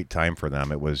great time for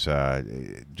them. It was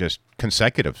just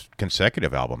consecutive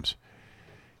albums.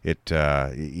 It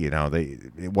you know,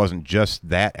 it wasn't just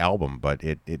that album, but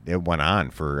it went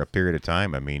on for a period of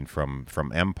time. I mean, from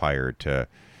Empire to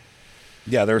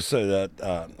Yeah, there's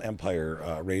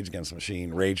Empire, Rage Against the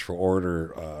Machine, Rage for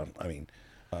Order. I mean,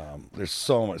 there's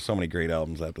so many great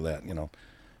albums after that, you know.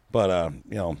 But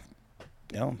you know,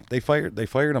 they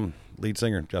fired him, lead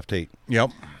singer Jeff Tate.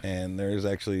 Yep. And there's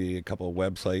actually a couple of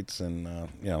websites, and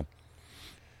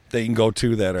they can go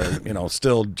to that are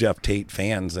still Jeff Tate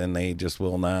fans, and they just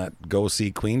will not go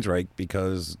see Queensryche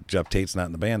because Jeff Tate's not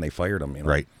in the band. They fired him.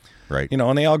 Right.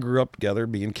 And they all grew up together,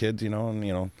 being kids.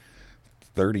 And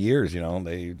 30 years.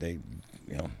 They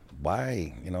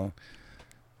why.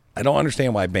 I don't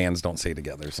understand why bands don't stay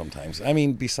together sometimes. I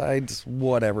mean, besides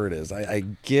whatever it is, I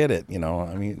get it.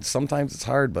 I mean, sometimes it's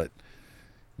hard, but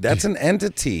that's an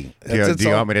entity. Do you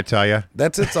want me to tell you?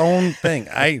 That's its own thing.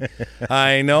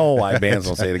 I know why bands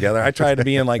don't stay together. I tried to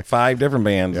be in like 5 different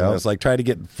bands, and it's like try to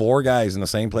get 4 guys in the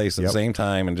same place at the same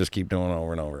time and just keep doing it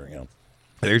over and over.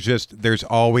 There's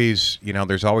always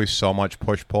so much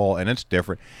push pull, and it's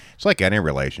different. It's like any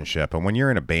relationship, and when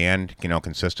you're in a band,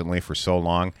 consistently for so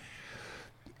long,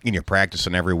 and you're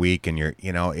practicing every week, and you're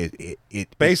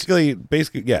it basically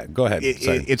yeah. Go ahead.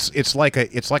 It's like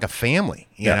a family,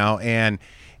 you know, and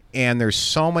there's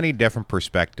so many different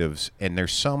perspectives, and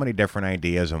there's so many different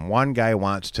ideas, and one guy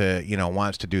wants to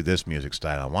do this music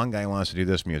style, and one guy wants to do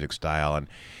this music style,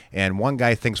 and one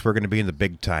guy thinks we're going to be in the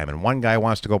big time, and one guy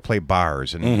wants to go play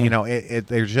bars, and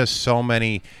there's just so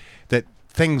many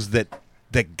things that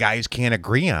guys can't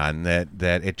agree on that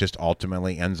it just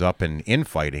ultimately ends up in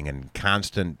infighting and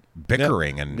constant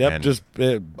bickering and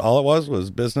all it was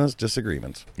business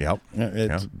disagreements. Yep.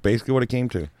 It's basically what it came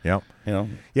to. Yep.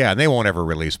 Yeah, and they won't ever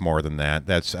release more than that.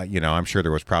 That's I'm sure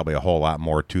there was probably a whole lot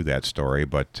more to that story,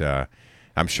 but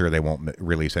I'm sure they won't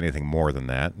release anything more than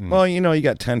that. Well, you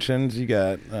got tensions, you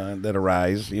got that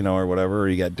arise, or whatever. Or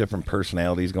you got different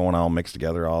personalities going all mixed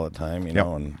together all the time,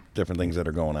 and different things that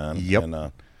are going on. Yep.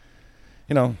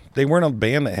 And they weren't a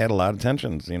band that had a lot of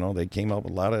tensions. They came up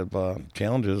with a lot of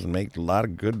challenges and make a lot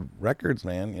of good records,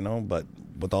 man. But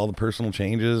with all the personal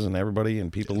changes and everybody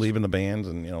and people leaving the bands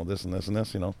and this and this and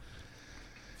this,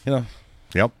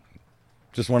 Yep.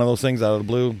 Just one of those things out of the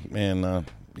blue, and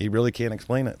he really can't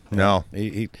explain it. No.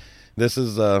 This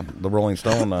is the Rolling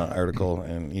Stone article,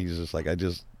 and he's just like, I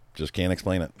just can't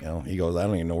explain it. He goes, I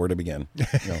don't even know where to begin.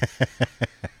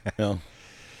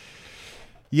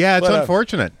 Yeah, it's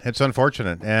unfortunate. It's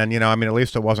unfortunate, and at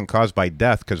least it wasn't caused by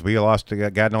death, because we lost.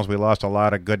 God knows we lost a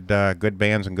lot of good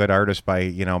bands and good artists by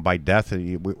death.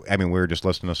 We were just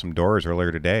listening to some Doors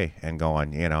earlier today and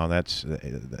going,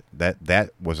 that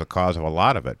was a cause of a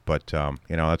lot of it. But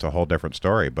that's a whole different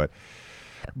story.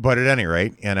 But at any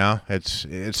rate, it's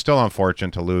still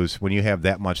unfortunate to lose when you have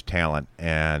that much talent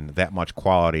and that much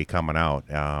quality coming out.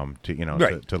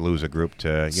 To lose a group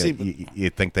you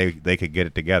think they could get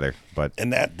it together, but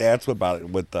that's what about it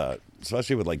with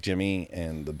especially with like Jimmy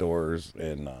and the Doors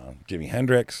and Jimi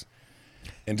Hendrix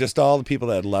and just all the people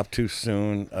that had left too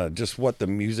soon. Just what the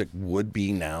music would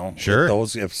be now. Sure,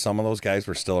 if some of those guys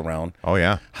were still around. Oh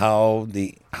yeah,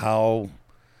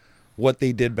 what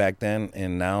they did back then,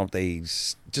 and now they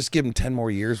just give them 10 more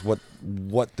years, what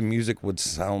the music would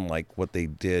sound like, what they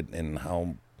did, and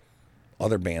how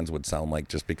other bands would sound like,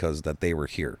 just because that they were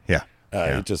here. Yeah.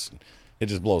 It just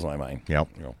blows my mind. Yep.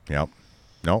 Yep.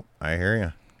 Nope, I hear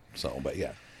you. So, but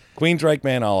yeah, Queensryche,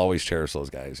 man, I'll always cherish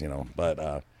those guys, But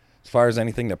as far as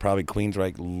anything that probably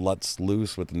Queensryche lets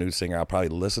loose with the new singer, I'll probably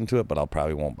listen to it, but I'll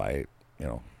probably won't buy it,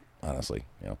 honestly,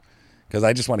 because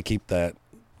I just want to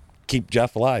keep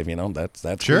Jeff alive,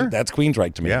 that's sure. That's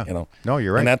Queensryche to me, Yeah. No,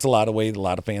 you're right. And that's a lot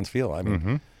of fans feel. I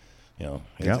mean,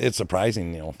 Mm-hmm. it's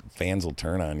surprising, fans will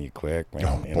turn on you quick, man.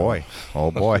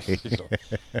 Oh boy.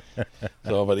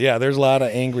 So, but yeah, there's a lot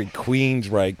of angry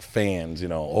Queensryche fans,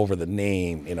 over the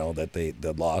name, that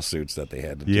the lawsuits that they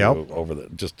had to do over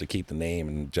just to keep the name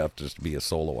and Jeff just to be a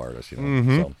solo artist,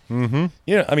 Mm-hmm. So,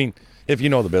 mm-hmm. I mean, if you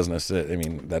know the business,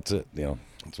 that's it,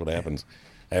 that's what happens.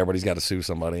 Everybody's got to sue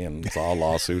somebody, and it's all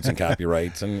lawsuits and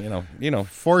copyrights, and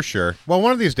For sure. Well,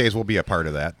 one of these days we'll be a part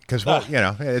of that, because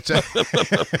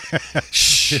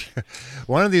it's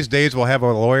one of these days we'll have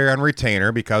a lawyer on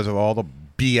retainer because of all the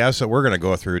BS that we're going to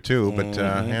go through too. But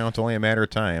it's only a matter of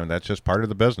time. That's just part of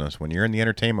the business. When you're in the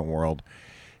entertainment world,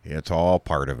 it's all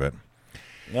part of it.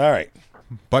 All right.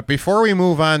 But before we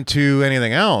move on to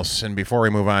anything else, and before we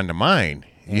move on to mine,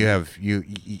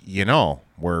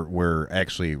 we're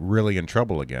actually really in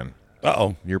trouble again.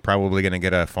 Uh-oh. You're probably going to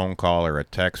get a phone call or a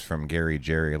text from Gary,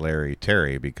 Jerry, Larry,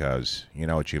 Terry, because you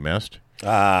know what you missed?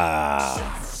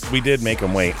 We did make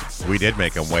them wait. We did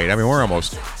make them wait. I mean, we're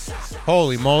almost,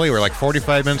 holy moly, we're like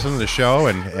 45 minutes into the show,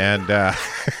 and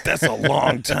that's a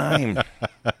long time.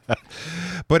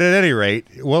 But at any rate,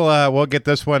 we'll get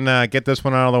this one out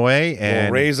of the way, and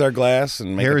We'll raise our glass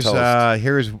and make a toast.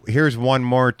 here's one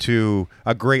more to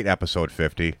a great episode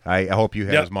 50. I hope you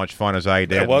had Yep. as much fun as I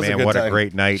did. It was a Man, good what a time.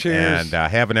 great night, Cheers.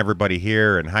 and having everybody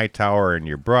here, and Hightower and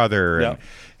your brother, and, Yep.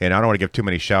 and I don't want to give too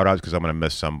many shout outs because I'm going to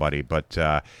miss somebody, but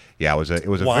yeah, it was a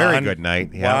very Juan. good night.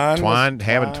 Yeah, having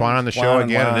Twan on the show Juan,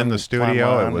 again and in the Juan,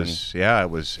 studio. Juan, it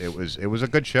was it was a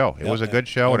good show. It was a good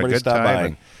show and a Everybody good stop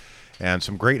time. by. And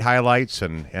some great highlights,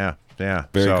 and yeah.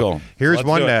 Very So cool. Here's Let's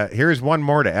one. do it. Here's one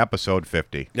more to episode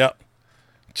 50. Yep.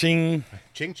 Ching.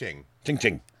 Ching ching. Ching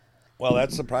ching. Well,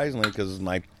 that's surprisingly because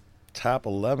my top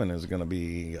 11 is going to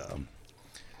be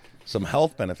some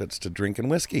health benefits to drinking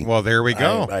whiskey. Well, there we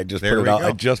go. I just There put it we out. go.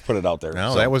 I just put it out there.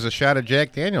 No, So, that was a shot of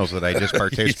Jack Daniels that I just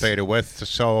participated with.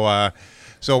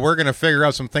 So we're going to figure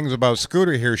out some things about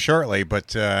Scooter here shortly.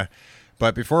 But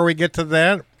before we get to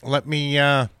that, let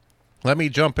me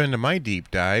jump into my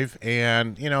deep dive.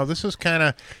 And this is kind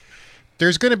of.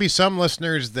 There's going to be some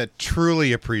listeners that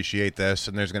truly appreciate this,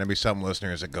 and there's going to be some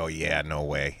listeners that go, "Yeah, no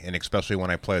way." And especially when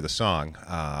I play the song,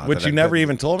 Which that you never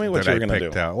even told me what that you were I going to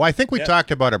picked do. out. Well, I think we talked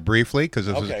about it briefly because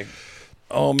this Okay. was.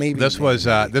 Oh, maybe. This was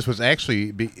maybe. this was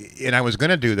actually, and I was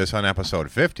going to do this on episode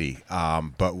 50,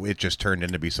 but it just turned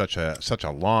into be such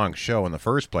a long show in the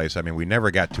first place. I mean, we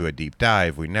never got to a deep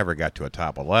dive. We never got to a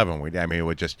top 11. It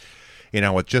would just,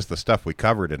 with just the stuff we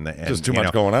covered and Just too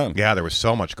much going on. Yeah, there was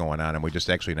so much going on, and we just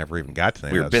actually never even got to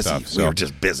any We were of that busy. stuff. We were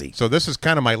just busy. So this is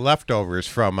kind of my leftovers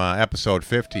from episode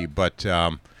 50. But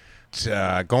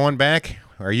going back,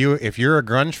 if you're a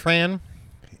grunge fan,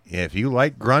 if you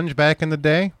like grunge back in the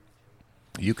day,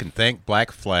 you can thank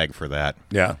Black Flag for that.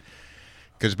 Yeah.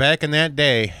 Because back in that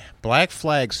day, Black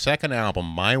Flag's second album,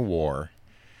 My War,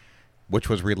 which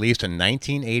was released in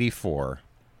 1984,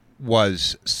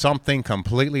 was something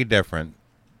completely different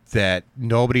that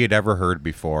nobody had ever heard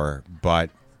before, but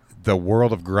the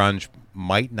world of grunge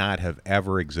might not have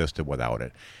ever existed without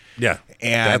it. Yeah.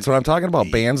 And that's what I'm talking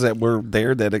about. Bands that were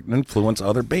there that influence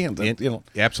other bands.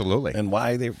 Absolutely. And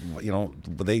why they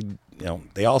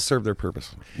all serve their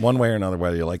purpose one way or another,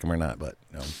 whether you like them or not. But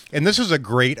And this is a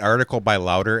great article by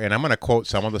Louder, and I'm going to quote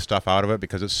some of the stuff out of it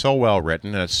because it's so well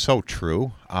written and it's so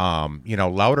true.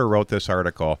 Louder wrote this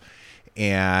article,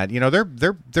 and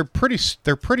they're pretty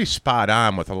spot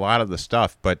on with a lot of the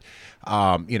stuff. But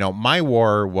My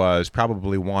War was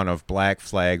probably one of Black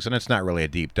Flag's, and it's not really a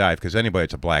deep dive because anybody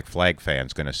that's a Black Flag fan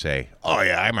is going to say, "Oh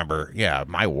yeah, I remember. Yeah,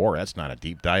 My War. That's not a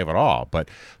deep dive at all." But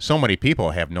so many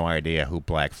people have no idea who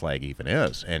Black Flag even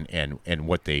is, and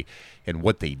what they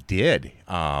did.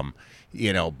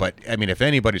 But I mean, if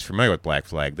anybody's familiar with Black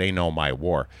Flag, they know My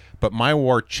War. But My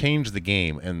War changed the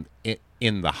game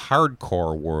in the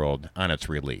hardcore world on its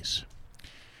release.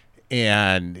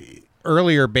 And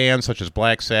earlier bands such as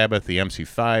Black Sabbath, the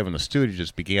MC5, and the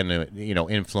Stooges began to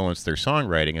influence their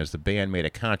songwriting as the band made a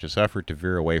conscious effort to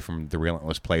veer away from the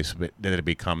relentless pace that had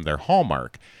become their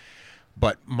hallmark.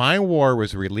 But My War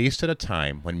was released at a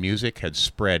time when music had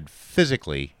spread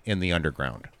physically in the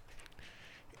underground.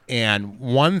 And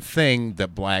one thing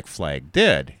that Black Flag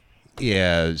did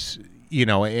is,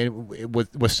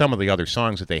 with some of the other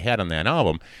songs that they had on that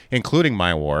album, including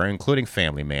My War, including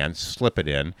Family Man, Slip It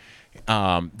In,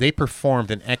 they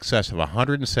performed in excess of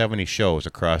 170 shows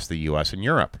across the U.S. and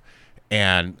Europe.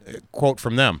 And quote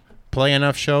from them, "Play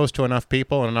enough shows to enough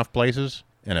people in enough places,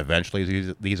 and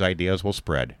eventually these ideas will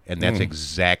spread." And that's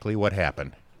exactly what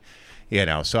happened.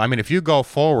 So I mean, if you go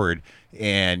forward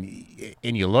and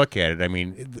you look at it, I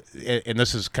mean, and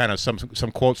this is kind of some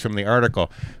quotes from the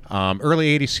article.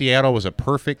 Early '80s Seattle was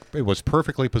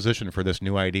perfectly positioned for this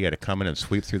new idea to come in and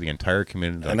sweep through the entire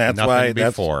community. and that's nothing why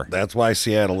before. that's why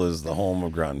Seattle is the home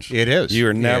of grunge. It is.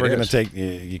 You're never It going to is. take.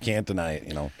 You can't deny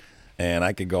it. And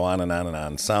I could go on and on and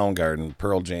on. Soundgarden,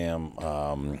 Pearl Jam,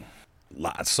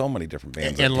 so many different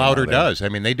bands. that And came Louder out of there. does. I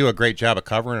mean, they do a great job of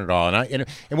covering it all. And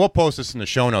we'll post this in the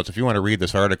show notes if you want to read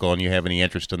this article and you have any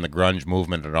interest in the grunge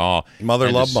movement at all. Mother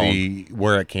and Love to Bone. see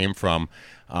where it came from.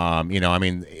 I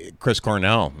mean, Chris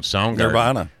Cornell, Soundgarden,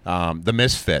 Nirvana. the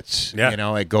Misfits.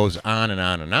 Yeah. It goes on and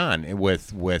on and on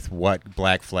with what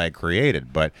Black Flag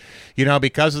created. But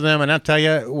because of them, and I'll tell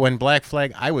you, when Black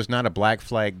Flag, I was not a Black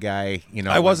Flag guy.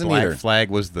 I wasn't when either. Black Flag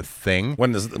was the thing.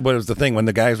 What was the thing when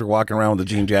the guys were walking around with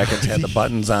the jean jackets, had the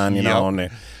buttons on, Yep. and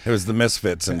it was the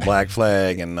Misfits and Black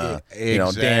Flag and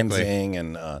Exactly. Danzig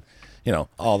and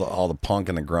all the punk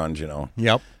and the grunge.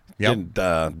 Yep.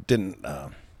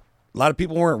 Didn't a lot of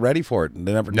people weren't ready for it.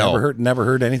 They No. never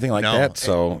heard anything like that.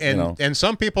 So and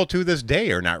some people to this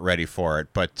day are not ready for it.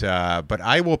 But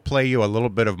I will play you a little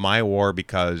bit of My War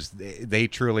because they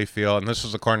truly feel, and this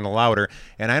is according to Louder,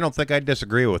 and I don't think I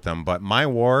disagree with them. But My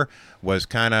War was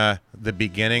kind of the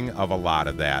beginning of a lot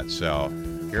of that. So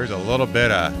here's a little bit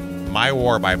of My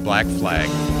War by Black Flag.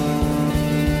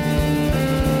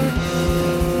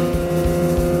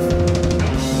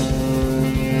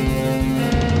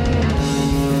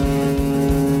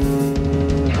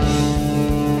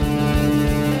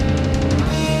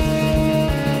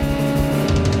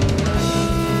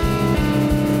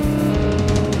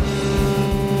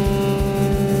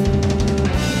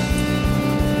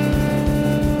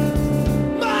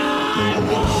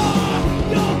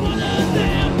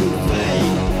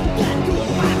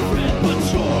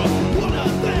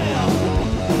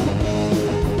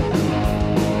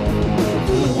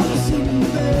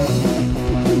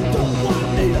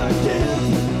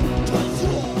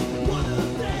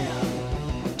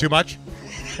 Too much?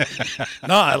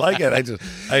 no, I like it.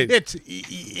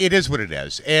 It is what it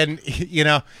is, and you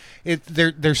know,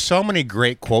 there's so many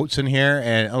great quotes in here,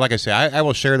 and like I say, I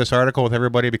will share this article with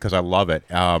everybody because I love it.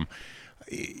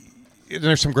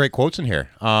 There's some great quotes in here.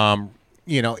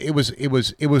 You know, it was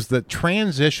the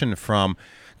transition from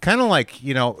kind of like,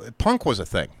 you know, punk was a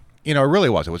thing. You know, it really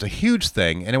was. It was a huge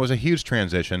thing, and it was a huge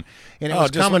transition, and it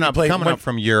was coming up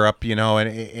from Europe, you know,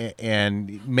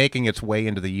 and making its way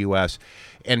into the U.S.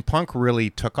 And punk really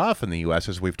took off in the U.S.,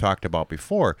 as we've talked about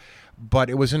before, but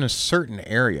it was in a certain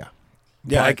area.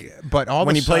 Yeah, but all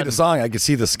when of a he played sudden, the song, I could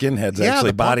see the skinheads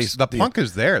actually the punk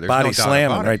is there. There's body no doubt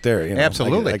slamming about it. right there. You know?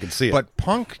 Absolutely, I could see it. But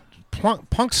punk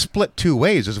split two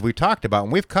ways, as we talked about,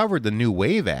 and we've covered the new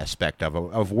wave aspect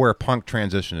of where punk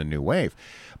transitioned to new wave.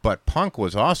 But punk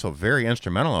was also very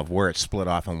instrumental of where it split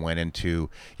off and went into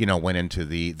the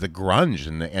grunge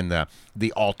and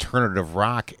the alternative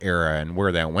rock era and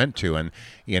where that went to. And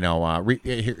you know,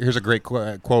 here's a great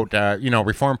quote. You know,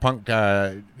 reform punk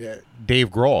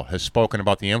Dave Grohl has spoken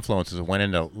about the influences that went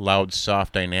into loud,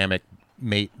 soft dynamic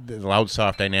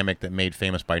that made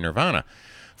famous by Nirvana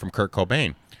from Kurt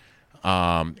Cobain.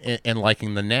 And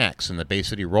liking the Knacks and the Bay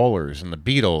City Rollers and the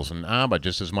Beatles and ABBA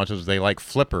just as much as they like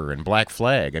Flipper and Black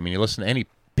Flag. I mean, you listen to any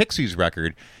Pixies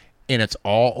record, and it's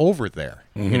all over there,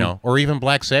 you know, or even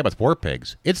Black Sabbath, War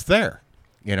Pigs. It's there.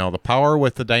 You know, the power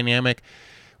with the dynamic.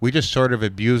 We just sort of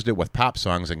abused it with pop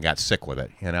songs and got sick with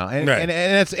it, you know. And right.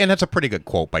 and that's a pretty good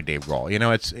quote by Dave Grohl. You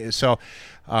know, it's so.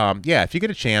 Yeah, if you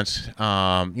get a chance, you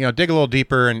know, dig a little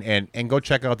deeper and go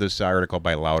check out this article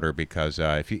by Louder because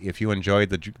if you enjoyed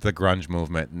the grunge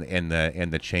movement and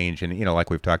the change, and you know,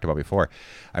 like we've talked about before,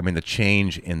 I mean, the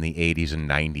change in the 80s and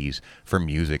 90s for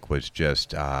music was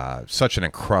just such an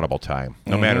incredible time.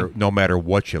 No matter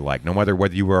what you like, no matter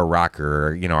whether you were a rocker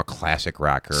or, you know, a classic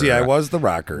rocker. See, I was the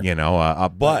rocker. You know,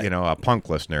 a punk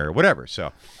listener or whatever.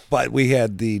 So. But we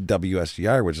had the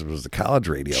WSGR, which was the college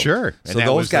radio. Sure. And so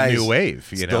that was the new wave,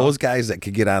 you know. Those guys that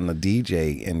could get on the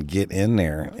DJ and get in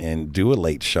there and do a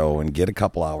late show and get a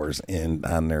couple hours in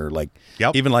on their, like,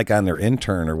 even like on their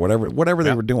intern or whatever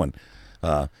they were doing.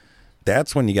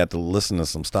 That's when you got to listen to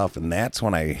some stuff, and that's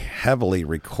when I heavily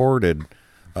recorded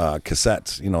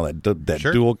cassettes. You know,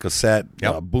 that dual cassette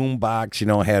boom box. You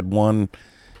know, had one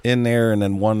in there and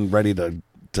then one ready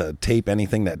to tape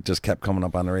anything that just kept coming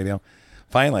up on the radio.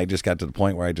 Finally, I just got to the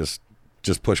point where I just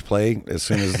push play as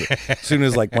soon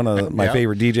as like one of my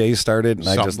favorite DJs started, and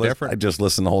I just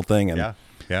listened the whole thing, and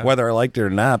whether I liked it or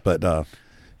not, but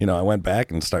you know, I went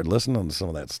back and started listening to some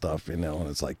of that stuff, you know, and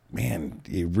it's like, man,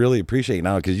 you really appreciate it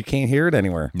now because you can't hear it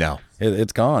anywhere. No,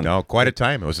 it's gone. No, quite a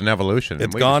time. It was an evolution.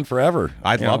 It's gone forever.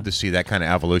 I'd love to see that kind of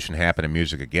evolution happen in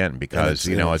music again because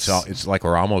it's like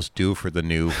we're almost due for the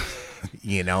new.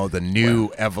 You know, the new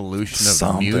evolution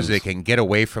of music and get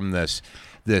away from this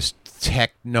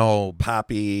techno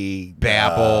poppy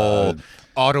babble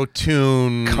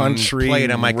auto-tune country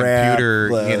played on my computer,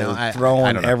 you know,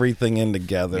 throwing everything in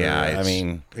together. Yeah, I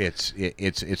mean, it's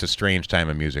a strange time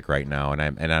of music right now,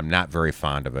 and I'm not very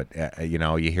fond of it. You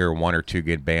know, you hear one or two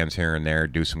good bands here and there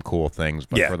do some cool things,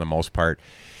 but for the most part,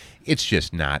 it's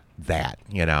just not that,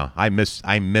 you know. I miss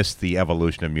the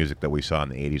evolution of music that we saw in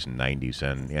the 80s and 90s,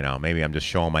 and you know, maybe I'm just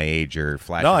showing my age or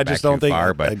flashing I just don't think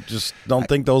far, but I just don't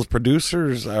think those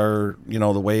producers are, you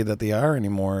know, the way that they are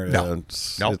anymore. No,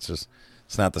 it's just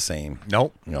it's not the same.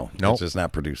 Nope. It's just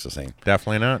not produced the same.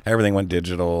 Definitely not. Everything went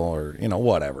digital, or you know,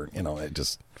 whatever. You know, it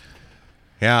just.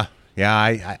 Yeah.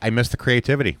 I miss the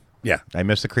creativity. Yeah, I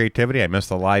miss the creativity. I miss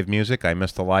the live music. I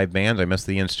miss the live bands. I miss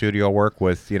the in-studio work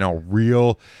with, you know,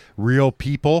 real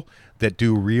people that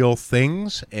do real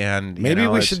things, and Maybe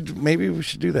we should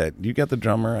do that. You got the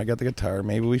drummer, I got the guitar.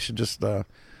 Maybe we should just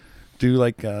do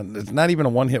like it's not even a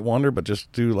one-hit wonder, but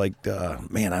just do like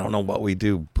man, I don't know what we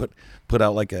do. Put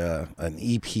out like an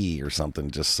EP or something,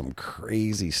 just some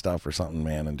crazy stuff or something,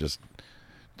 man, and just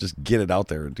get it out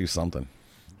there and do something.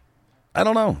 I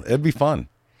don't know. It'd be fun.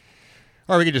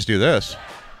 Or we could just do this.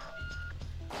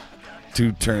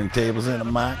 2 turntables and a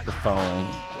microphone.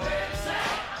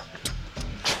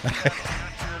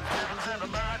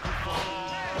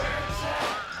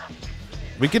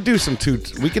 We could do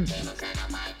we could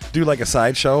do like a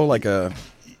sideshow, like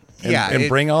and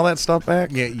bring all that stuff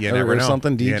back. Yeah, you or, never or know.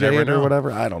 something, You DJ never it or know.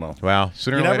 whatever. I don't know. Well,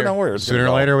 sooner You or never later, know where it's sooner gonna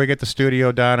or go. later we get the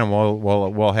studio done, and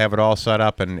we'll have it all set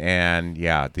up, and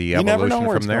yeah, the You never know evolution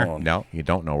where from it's there. going. No, you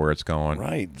don't know where it's going.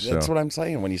 Right. So- That's what I'm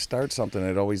saying. When you start something,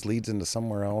 it always leads into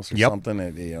somewhere else or Yep. something.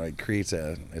 It creates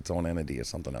its own entity or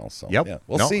something else. So Yep. yeah,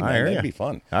 we'll No, see, I man. hear That'd ya. be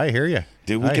fun. I hear you,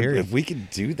 Dude, I hear you. if we could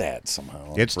do that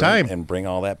somehow. It's time. And bring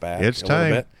all that back. It's a little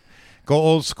time. bit. Go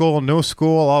old school, new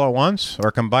school, all at once, or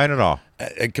combine it all.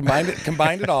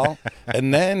 Combined it all,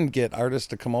 and then get artists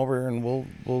to come over, and we'll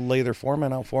lay their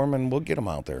format out for them, and we'll get them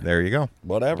out there. There you go.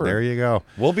 Whatever. There you go.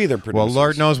 We'll be their producers. Well,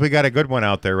 Lord knows we got a good one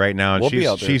out there right now, and We'll be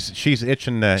out there. she's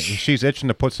itching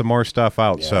to put some more stuff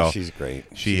out. Yeah, so she's great.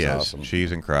 She She's is. awesome.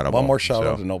 She's incredible. One more shout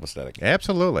So- out to Novostatic.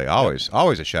 Absolutely, always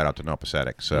a shout out to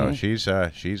Novostatic. So she's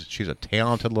a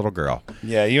talented little girl.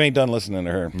 Yeah, you ain't done listening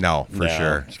to her. No, for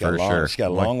sure, She's got for a long, sure. She's got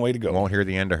a long way to go. Won't hear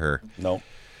the end of her. No,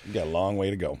 you got a long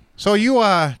way to go. So you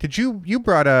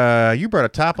brought a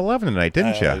top 11 tonight,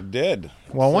 didn't I you? did.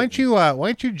 Well, why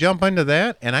don't you jump into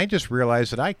that? And I just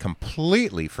realized that I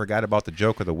completely forgot about the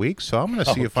joke of the week. So I'm going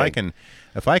to see if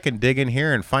I can dig in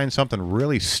here and find something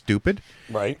really stupid.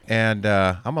 Right. And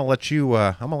I'm gonna let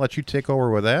you take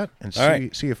over with that and All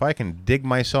right. see if I can dig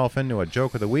myself into a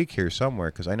joke of the week here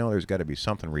somewhere, because I know there's got to be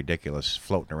something ridiculous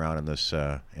floating around in this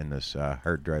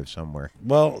hard drive somewhere.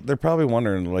 Well, they're probably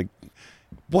wondering, like,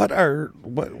 what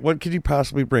could you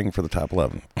possibly bring for the top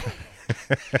 11?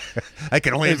 I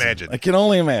can only imagine. I can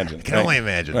only imagine. can only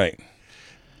imagine. Right.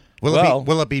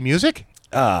 Will it be music?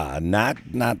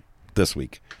 Not this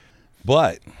week.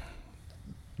 But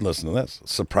listen to this.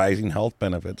 Surprising health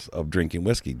benefits of drinking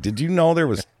whiskey. Did you know there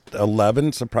was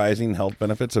 11 surprising health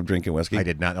benefits of drinking whiskey? I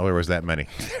did not know there was that many.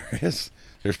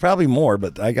 There's probably more,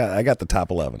 but I got the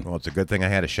top 11. Well, it's a good thing I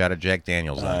had a shot of Jack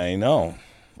Daniels on. I know.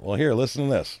 Well, here, listen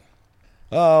to this.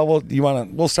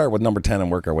 We'll start with number 10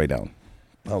 and work our way down.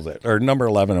 How's that? Or number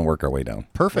 11 and work our way down.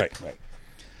 Perfect. Right.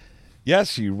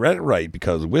 Yes, you read it right,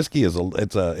 because whiskey is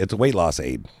a weight loss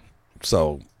aid.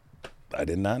 So I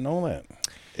did not know that.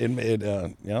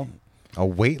 A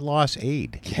weight loss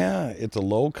aid. Yeah, it's a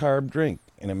low carb drink,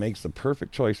 and it makes the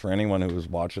perfect choice for anyone who is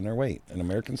watching their weight. An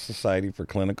American Society for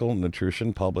Clinical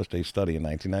Nutrition published a study in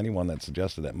 1991 that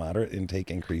suggested that moderate intake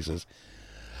increases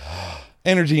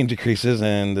energy decreases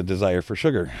and the desire for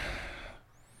sugar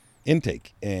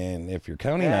intake. And if you're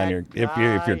counting on your if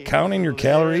you're counting your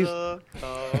calories,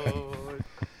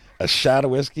 a shot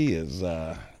of whiskey is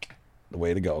the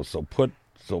way to go. So put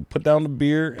down the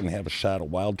beer and have a shot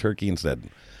of Wild Turkey instead.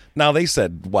 Now, they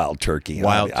said Wild Turkey.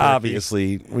 Wild Turkey.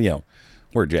 Obviously,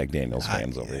 we're Jack Daniels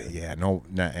fans over here. Yeah,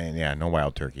 no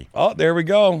Wild Turkey. Oh, there we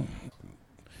go.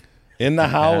 In the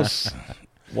house.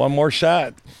 One more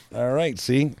shot. All right,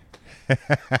 see?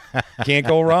 Can't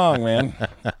go wrong, man.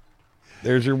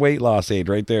 There's your weight loss aid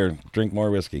right there. Drink more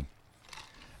whiskey.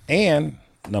 And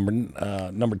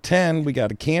number 10, we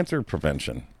got a cancer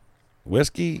prevention.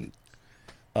 Whiskey,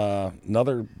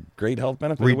 another great health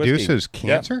benefit. of whiskey. Reduces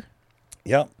cancer?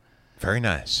 Yep. Very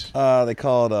nice. They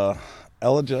call it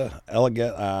elegant.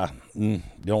 You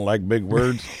don't like big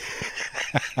words.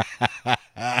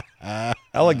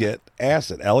 Elegant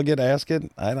acid.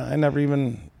 I never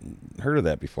even heard of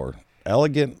that before.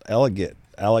 Elegant, Don't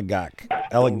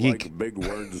like big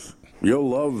words. You'll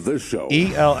love this show.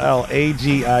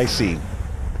 ELLAGIC.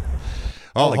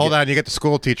 Oh, hold on. You get the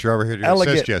school teacher over here to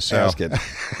assist you. So. Acid.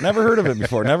 Never heard of it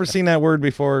before. Never seen that word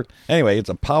before. Anyway, it's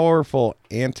a powerful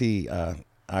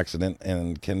antioxidant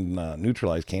and can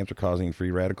neutralize cancer-causing free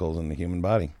radicals in the human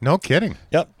body. No kidding.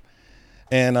 Yep.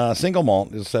 And single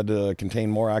malt is said to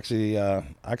contain more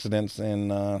oxidants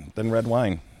than red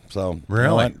wine. So, you know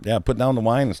Really? what? Yeah, put down the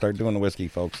wine and start doing the whiskey,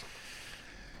 folks.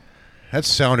 That's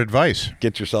sound advice.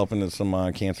 Get yourself into some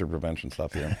cancer prevention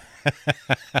stuff here.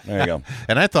 There you go.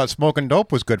 And I thought smoking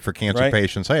dope was good for cancer Right.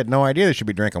 patients. I had no idea they should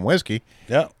be drinking whiskey.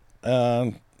 Yeah.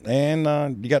 And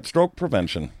you got stroke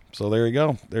prevention. So there you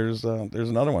go. There's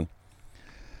another one.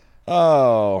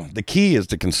 Oh, the key is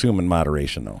to consume in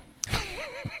moderation, though.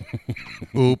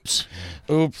 Oops.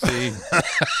 Oopsie.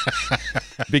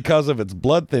 Because of its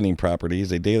blood thinning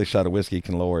properties, a daily shot of whiskey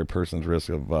can lower a person's risk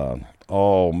of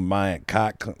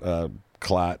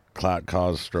clot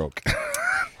cause stroke.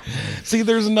 See,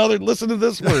 there's another. Listen to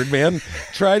this word, man.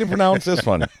 Try to pronounce this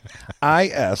one.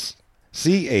 ISCHEMIC.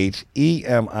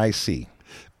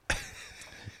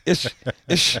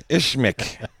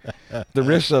 Ishmic. The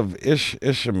risk of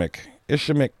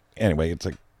Ishmic. Anyway, it's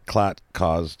a clot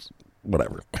caused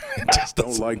whatever.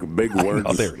 Don't like big words.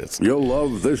 Oh, there it is. You'll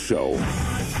love this show.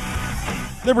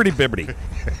 Liberty bibbity.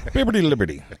 Bibbity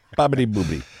liberty. Bobbity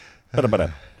boobity.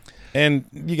 Bada. And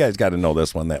you guys got to know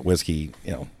this one, that whiskey,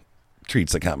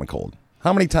 treats the common cold.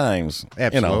 How many times,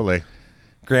 Absolutely.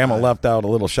 Grandma left out a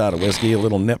little shot of whiskey, a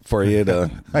little nip for you to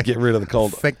get rid of the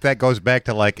cold. I think that goes back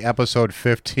to like episode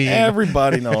 15.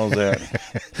 Everybody knows that.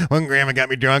 When Grandma got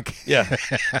me drunk. Yeah.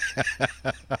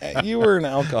 You were an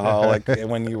alcoholic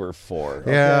when you were 4.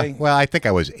 Okay? Yeah. Well, I think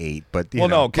I was 8, but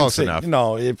close enough.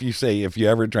 No, if you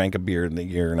ever drank a beer, then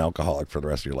you're an alcoholic for the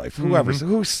rest of your life.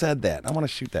 Who said that? I want to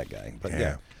shoot that guy. But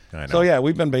yeah. I know. So yeah,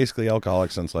 we've been basically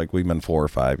alcoholics since like we've been 4 or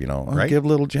 5. Right? Give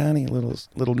little Johnny a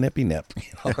little nippy nip.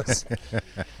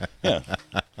 Yeah.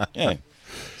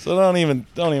 So don't even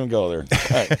go there. All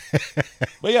right.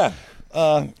 But yeah,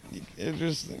 it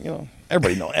just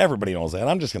everybody knows that.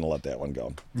 I'm just gonna let that one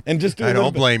go and just do. I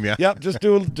don't blame you. Yep. Just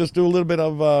do a little bit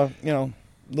of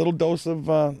little dose of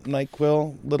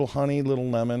NyQuil, little honey, little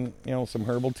lemon, some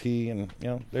herbal tea, and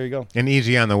there you go. And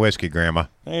easy on the whiskey, Grandma.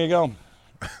 There you go.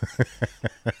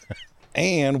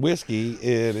 And whiskey,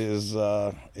 it is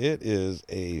a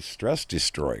stress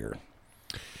destroyer.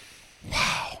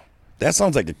 Wow, that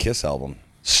sounds like a Kiss album.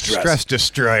 Stress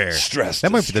Destroyer. That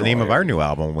might be the name of our new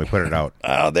album when we put it out.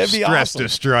 Oh, that'd be Stress awesome.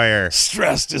 Destroyer.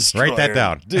 Stress Destroyer. Write that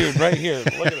down. Dude, right here.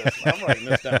 Look at this. I'm writing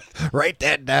this down. Write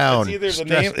that down. It's either the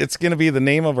name, it's going to be the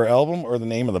name of our album or the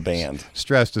name of the band.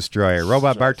 Stress Destroyer.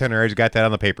 Robot Bartender already got that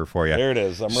on the paper for you. There it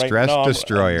is. I'm writing. Stress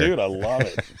Destroyer. Dude, I love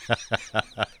it.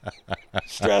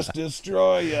 Stress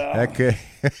Destroyer. Okay.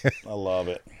 I love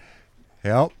it.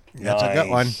 Yep. That's a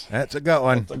good one. That's a good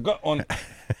one. That's a good one.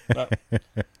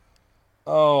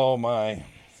 Oh, my.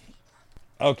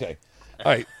 Okay.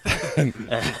 All right.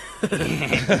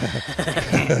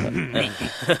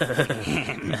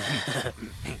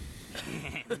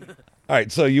 All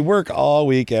right, so you work all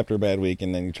week after a bad week,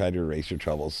 and then you try to erase your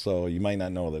troubles. So you might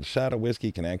not know that a shot of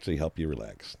whiskey can actually help you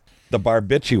relax. The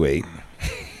barbiturate.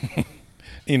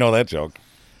 You know that joke.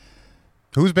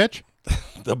 Who's bitch?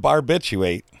 The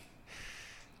barbiturate.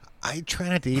 I try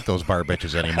not to eat those bar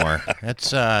bitches anymore. It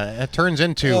turns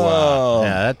into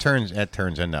that turns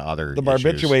into other. The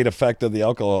barbiturate effect of the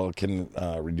alcohol can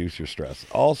reduce your stress.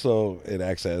 Also, it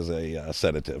acts as a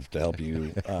sedative to help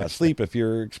you sleep if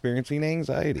you're experiencing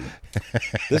anxiety.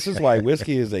 This is why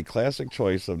whiskey is a classic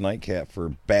choice of nightcap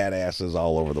for badasses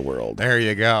all over the world. There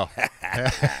you go.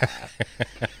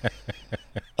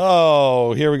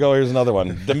 Oh, here we go. Here's another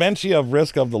one. Dementia of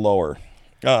risk of the lower.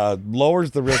 Lowers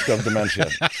the risk of dementia.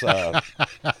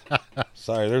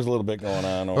 Sorry, there's a little bit going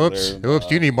on over there.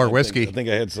 Oops, you need more whiskey. I think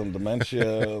I had some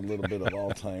dementia, a little bit of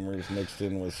Alzheimer's mixed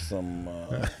in with some...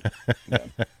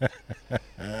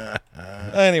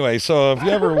 Anyway, so if you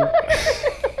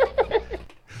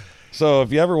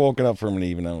ever woken up from an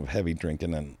evening of heavy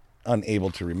drinking and unable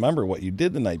to remember what you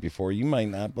did the night before, you might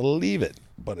not believe it.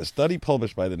 But a study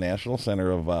published by the National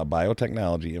Center of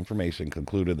Biotechnology Information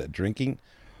concluded that drinking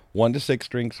 1 to 6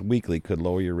 drinks weekly could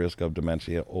lower your risk of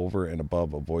dementia over and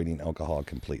above avoiding alcohol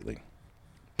completely.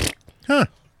 Huh.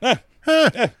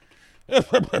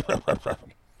 If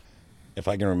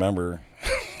I can remember,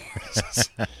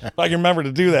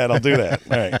 to do that, I'll do that.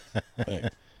 All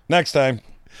right. Next time.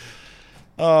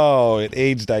 Oh, it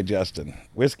aids digestion.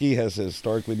 Whiskey has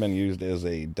historically been used as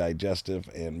a digestive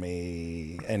in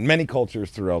many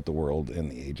cultures throughout the world in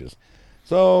the ages.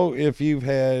 So if you've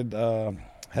had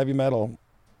heavy metal.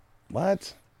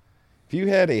 What? If you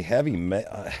had a heavy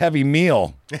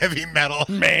meal. Heavy metal.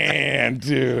 Man,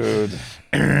 dude.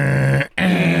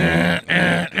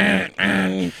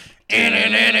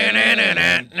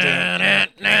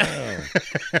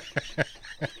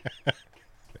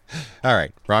 All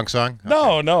right. Wrong song?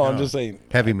 No, I'm just saying.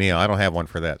 Heavy meal. I don't have one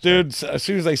for that. Dude, as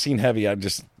soon as I seen heavy, I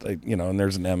just, and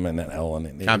there's an M and an L in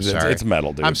it. I'm sorry. It's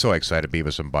metal, dude. I'm so excited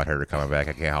Beavis and Butthead are coming back.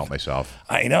 I can't help myself.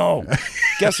 I know.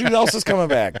 Guess who else is coming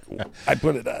back? I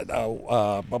put it,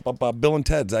 Bill and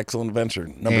Ted's Excellent Adventure,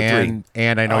 number 3.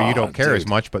 And I know you don't care as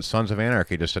much, but Sons of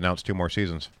Anarchy just announced 2 more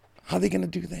seasons. How are they going to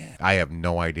do that? I have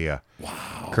no idea.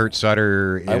 Wow. Kurt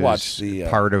Sutter is I watched the,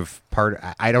 part.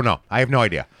 I don't know. I have no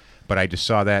idea. But I just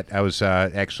saw that. I was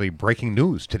actually breaking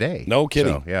news today. No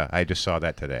kidding. So, yeah, I just saw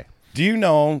that today. Do you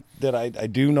know that I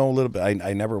do know a little bit?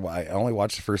 I only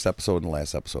watched the first episode and the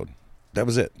last episode. That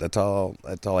was it. That's all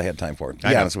I had time for. To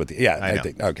be honest with you. Yeah, I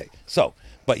think. Okay. So,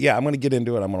 but yeah, I'm going to get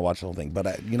into it. I'm going to watch the whole thing.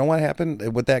 But you know what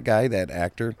happened with that guy, that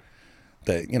actor,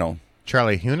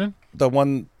 Charlie Hunnam?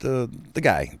 the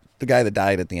guy that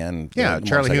died at the end. Yeah, the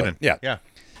Charlie motorcycle. Hunnam. Yeah.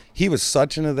 He was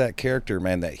such into that character,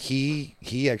 man, that he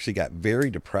actually got very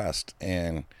depressed,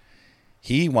 and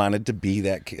he wanted to be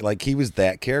that, like, he was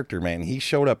that character, man. He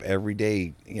showed up every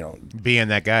day, Being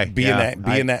that guy.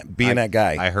 that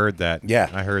guy. I heard that. Yeah,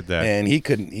 I heard that. and he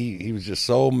couldn't. He was just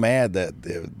so mad that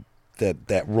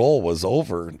that role was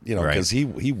over, because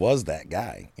he was that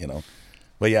guy,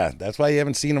 But yeah, that's why you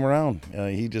haven't seen him around.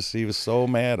 He was so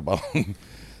mad about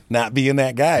not being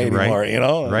that guy anymore,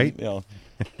 Right.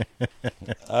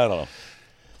 I don't know.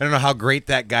 I don't know how great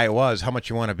that guy was, how much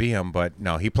you want to be him, but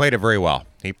no, he played it very well.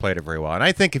 And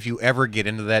I think if you ever get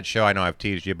into that show, I know I've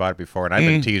teased you about it before, and I've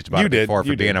been teased about it before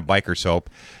for being a biker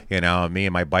soap, me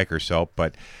and my biker soap.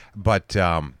 But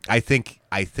I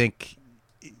think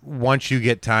once you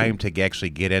get time to actually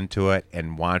get into it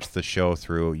and watch the show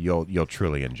through, you'll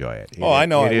truly enjoy it. I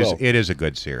know I will. It is a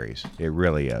good series. It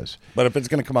really is. But if it's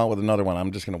going to come out with another one,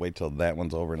 I'm just going to wait till that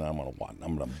one's over, and I'm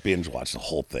going to binge watch the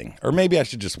whole thing. Or maybe I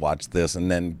should just watch this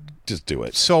and then just do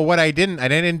it. So what I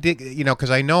didn't dig, because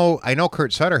I know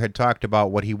Kurt Sutter had talked about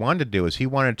what he wanted to do is he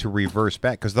wanted to reverse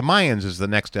back, because the Mayans is the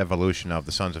next evolution of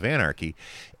the Sons of Anarchy.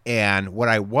 And what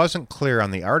I wasn't clear on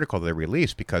the article they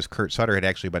released, because Kurt Sutter had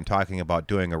actually been talking about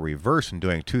doing a reverse and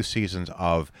doing 2 seasons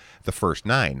of the first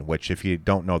 9, which if you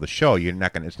don't know the show, it's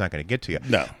not going to get to you.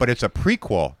 No. But it's a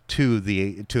prequel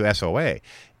to SOA.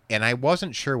 And I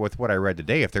wasn't sure with what I read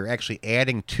today if they're actually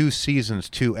adding 2 seasons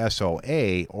to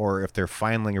SOA or if they're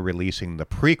finally releasing the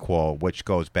prequel, which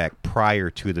goes back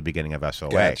prior to the beginning of SOA.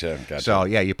 Gotcha. So,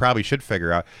 yeah, you probably should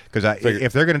figure out, because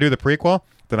if they're going to do the prequel,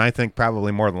 then I think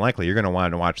probably more than likely you're going to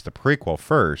want to watch the prequel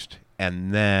first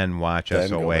and then watch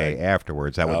SOA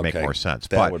afterwards. That would make more sense.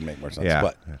 That would make more sense.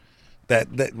 Yeah. But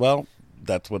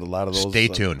that's what a lot of those. Stay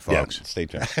tuned, folks. Yeah, stay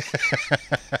tuned.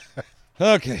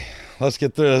 Okay, let's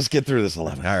get through this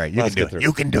 11. All right, you can do it.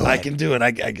 You can do it. I can do it.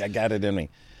 I got it in me.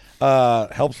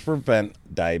 Helps prevent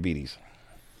diabetes.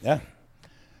 Yeah.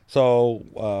 So,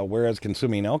 whereas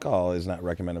consuming alcohol is not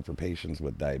recommended for patients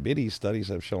with diabetes, studies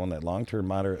have shown that long-term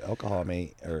moderate alcohol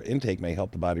intake may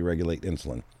help the body regulate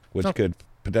insulin, which could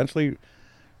potentially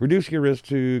reduce your risk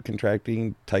to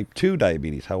contracting type 2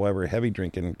 diabetes. However, heavy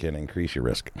drinking can increase your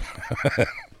risk.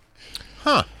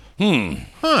 Huh.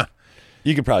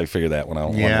 You could probably figure that one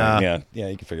out. Yeah. Yeah,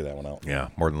 you can figure that one out. Yeah,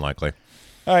 more than likely.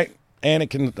 All right. And it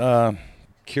can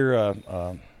cure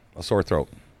a sore throat.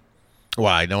 Well,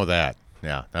 I know that.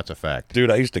 Yeah, that's a fact.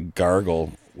 Dude, I used to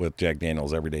gargle with Jack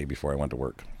Daniels every day before I went to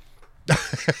work.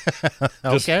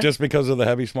 Okay. Just because of the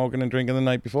heavy smoking and drinking the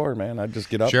night before, man. I'd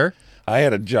just get up. Sure. I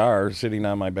had a jar sitting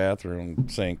on my bathroom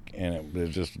sink, and it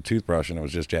was just a toothbrush, and it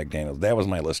was just Jack Daniels. That was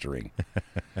my Listerine.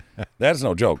 That's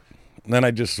no joke. And then I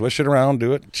just swish it around,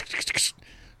 do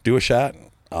a shot,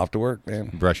 off to work, man.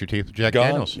 Brush your teeth with Jack Gone.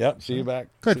 Daniels. Yep, see you back.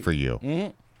 Good for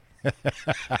you.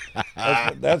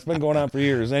 That's been going on for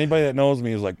years. Anybody that knows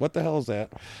me is like, what the hell is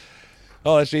that?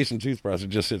 Oh, that's Jason's toothbrush. It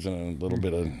just sits in a little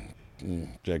bit of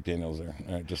Jack Daniels there.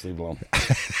 All right, just leave it alone.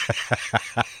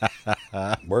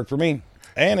 Worked for me.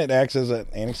 And it acts as an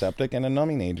antiseptic and a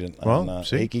numbing agent on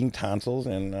aching tonsils,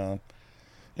 and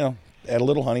add a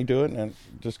little honey to it, and it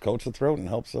just coats the throat and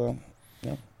helps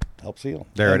helps heal.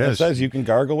 There and it it is. says you can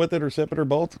gargle with it or sip it or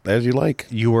both, as you like.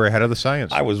 You were ahead of the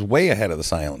science. I was way ahead of the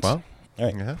science. Well, all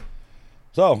right. yeah.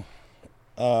 So,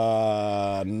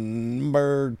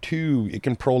 number 2, it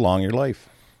can prolong your life.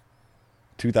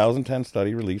 2010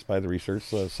 study released by the Research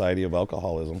Society of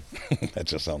Alcoholism. That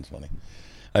just sounds funny.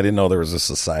 I didn't know there was a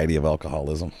Society of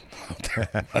Alcoholism.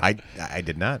 I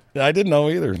did not. I didn't know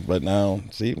either, but now,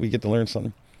 see, we get to learn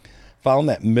something. Found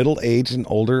that middle-aged and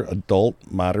older adult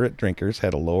moderate drinkers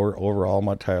had a lower overall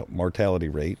mortality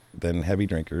rate than heavy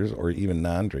drinkers or even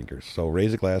non-drinkers. So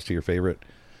raise a glass to your favorite.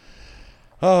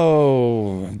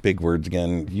 Oh, big words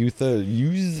again. Use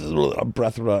a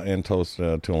breath and toast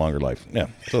to a longer life. Yeah,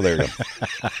 so there you go.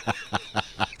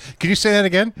 Could you say that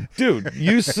again? Dude,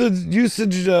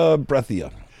 usage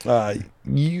breathia.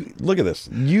 You look at this.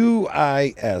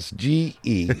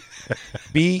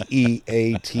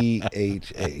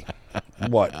 UISGEBEATHA.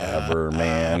 Whatever,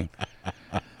 man.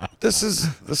 This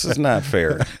is not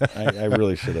fair. I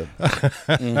really should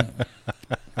have.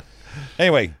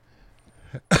 Anyway,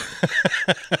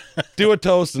 do a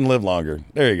toast and live longer.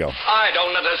 There you go. I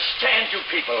don't understand you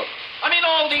people. I mean,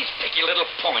 all these picky wacky little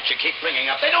points you keep bringing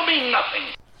up. They don't mean nothing.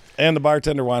 And the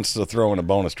bartender wants to throw in a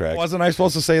bonus track. Wasn't I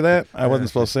supposed to say that? I wasn't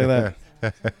supposed to say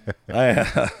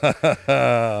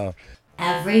that.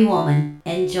 Every woman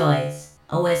enjoys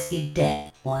a whiskey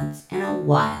dick once in a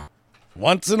while.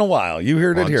 Once in a while. You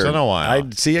heard it here. Once in a while. I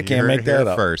see. I can't make that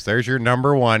up. First, there's your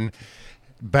number one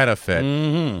benefit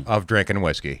of drinking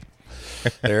whiskey.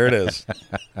 There it is.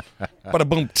 Bada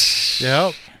boom.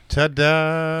 Yep.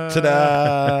 Ta-da.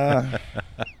 Ta-da.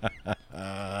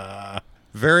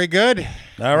 Very good.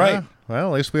 All right. Well,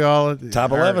 at least we all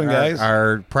Top 11, guys.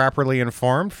 are properly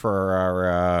informed for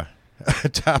our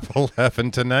top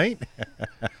 11 tonight.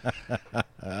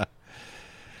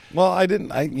 Well, I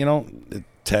didn't.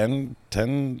 10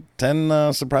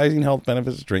 surprising health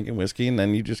benefits of drinking whiskey, and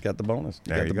then you just got the bonus.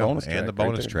 There you go. And the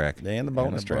bonus track. And the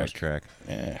bonus track.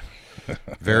 Yeah.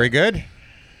 Very good.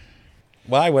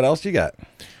 Why? What else you got?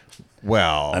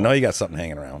 Well, I know you got something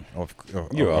hanging around. Of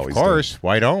always course.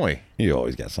 Why don't we? You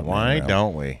always got something. Why hanging around.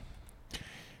 don't we?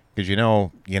 Because you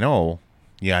know, You know.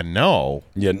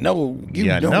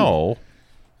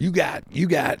 You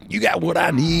got what I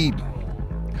need.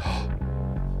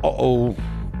 Uh-oh.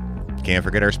 Can't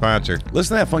forget our sponsor.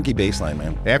 Listen to that funky bass line,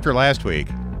 man. After last week,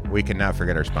 we cannot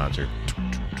forget our sponsor.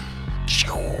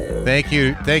 Thank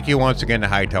you once again to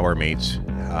Hightower Meats.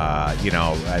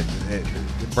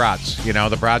 Brats.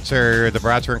 The brats are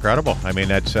incredible. I mean,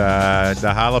 that's the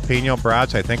jalapeno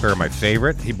brats. I think are my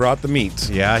favorite. He brought the meats.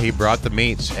 Yeah, he brought the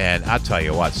meats, and I'll tell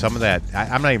you what, some of that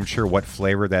I'm not even sure what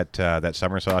flavor that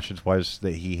summer sausage was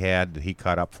that he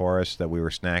cut up for us that we were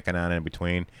snacking on in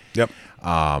between. Yep.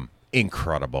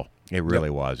 Incredible. It really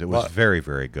was. It was very,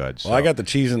 very good. So. Well, I got the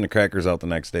cheese and the crackers out the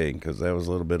next day because that was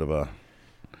a little bit of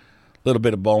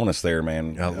bonus there,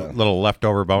 man. A little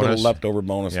leftover bonus. Little leftover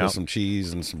bonus Yep. with some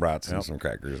cheese and some brats and some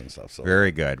crackers and stuff. So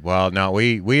Very good. Well, no,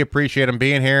 we appreciate him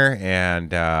being here,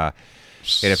 and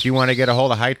if you want to get a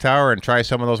hold of Hightower and try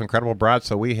some of those incredible brats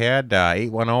that we had,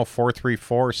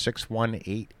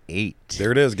 810-434-6188.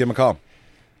 There it is. Give him a call.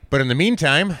 But in the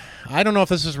meantime, I don't know if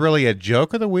this is really a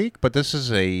joke of the week, but this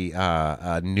is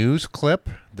a news clip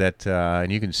that, and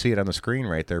you can see it on the screen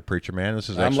right there, Preacher Man. This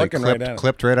is I'm actually looking right at it.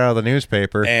 clipped right out of the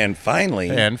newspaper. And finally,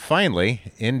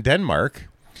 in Denmark,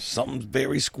 something's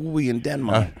very screwy in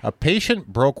Denmark. a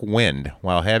patient broke wind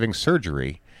while having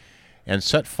surgery and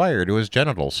set fire to his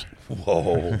genitals.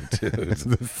 Whoa, dude.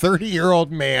 The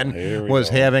 30-year-old man was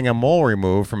having a mole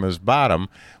removed from his bottom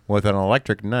with an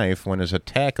electric knife when his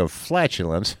attack of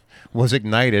flatulence was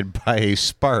ignited by a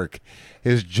spark.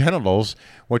 His genitals,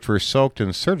 which were soaked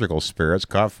in surgical spirits,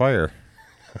 caught fire.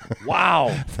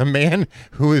 Wow. The man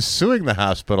who is suing the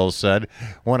hospital said,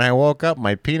 "When I woke up,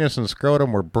 my penis and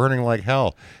scrotum were burning like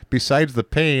hell. Besides the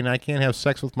pain, I can't have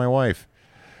sex with my wife."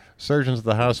 Surgeons at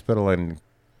the hospital in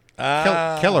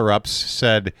Kellerups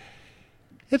said,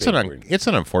 It's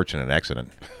an unfortunate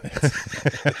accident.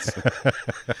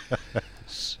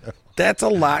 That's a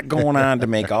lot going on to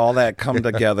make all that come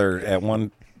together at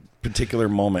one particular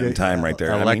moment in time right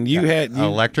there. I mean, you had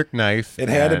electric knife. It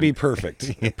had to be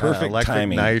perfect. Perfect electric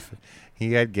timing. Knife.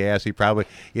 He had gas. He probably,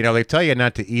 they tell you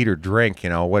not to eat or drink,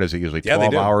 what is it, usually Yeah, they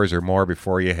 12 do. hours or more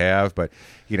before you have. But,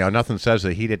 nothing says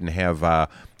that he didn't have, a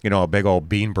big old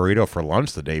bean burrito for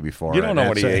lunch the day before. You don't know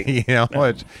what he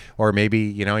ate. Or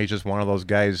maybe, he's just one of those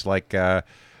guys like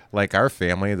our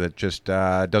family that just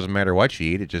doesn't matter what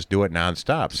you eat, it just do it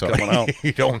nonstop. So coming out.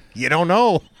 you don't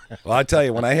know. Well, I tell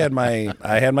you, when I had my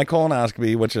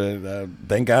colonoscopy, which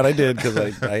thank God I did because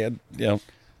I had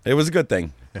it was a good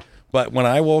thing. But when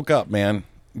I woke up, man,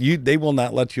 they will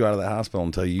not let you out of the hospital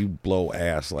until you blow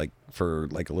ass for a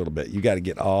little bit. You got to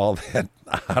get all that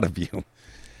out of you.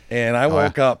 And I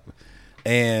woke up,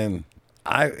 and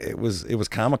it was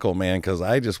comical, man, because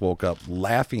I just woke up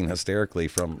laughing hysterically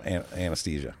from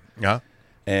anesthesia. Yeah.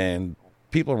 And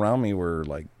people around me were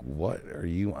like, "What are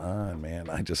you on, man?"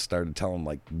 I just started telling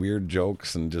weird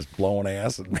jokes and just blowing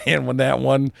ass. And man,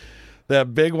 when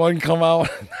that big one come out,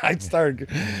 I started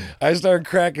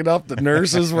cracking up. The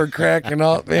nurses were cracking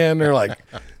up, man. They're like,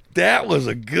 "That was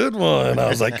a good one." I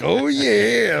was like, "Oh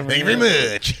yeah, Thank you very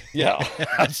much. yeah."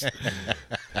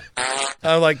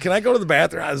 I was like, "Can I go to the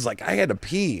bathroom?" I was like, I had to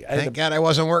pee. Thank God I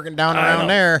wasn't working down I around know.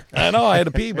 there. I know I had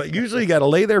to pee, but usually you got to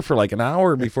lay there for an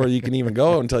hour before you can even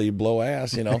go until you blow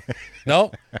ass,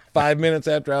 No, 5 minutes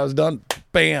after I was done,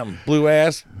 bam, blew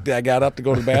ass. I got up to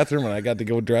go to the bathroom and I got to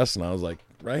go dress, and I was like,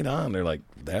 right on. They're like,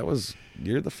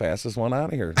 you're the fastest one out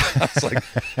of here. I was like,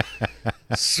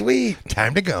 sweet.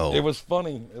 Time to go. It was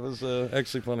funny. It was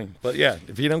actually funny. But yeah,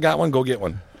 if you don't got one, go get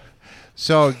one.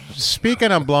 So,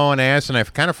 speaking of blowing ass, and I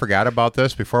kind of forgot about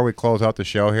this before we close out the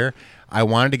show here, I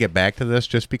wanted to get back to this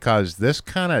just because this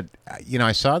kind of,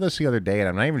 I saw this the other day, and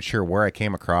I'm not even sure where I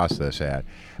came across this at,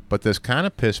 but this kind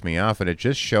of pissed me off, and it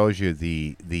just shows you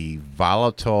the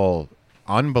volatile,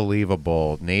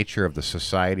 unbelievable nature of the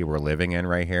society we're living in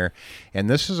right here. And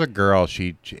this is a girl,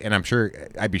 and I'm sure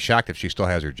I'd be shocked if she still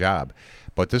has her job,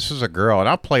 but this is a girl, and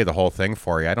I'll play the whole thing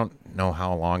for you. I don't know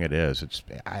how long it is.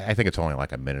 I think it's only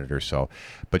like a minute or so,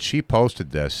 but she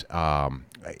posted this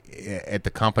at the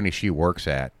company she works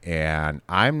at, and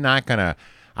I'm not gonna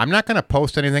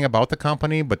post anything about the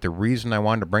company, but the reason I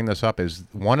wanted to bring this up is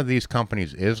one of these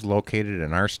companies is located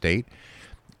in our state,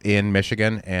 in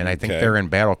Michigan, and I think they're in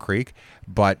Battle Creek.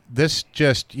 But this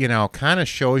just, kind of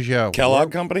shows you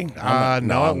Kellogg Company?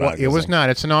 No, it was not.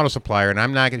 It's an auto supplier, and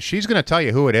I'm not. She's going to tell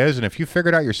you who it is, and if you figure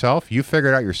it out yourself, you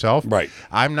figure it out yourself. Right.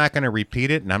 I'm not going to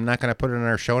repeat it, and I'm not going to put it in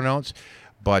our show notes.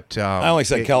 But I only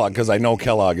said Kellogg because I know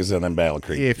Kellogg is in Battle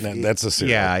Creek. That's a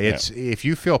cereal. Yeah, if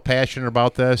you feel passionate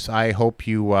about this, I hope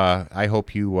you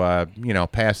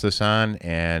pass this on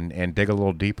and dig a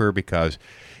little deeper, because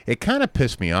it kind of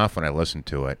pissed me off when I listened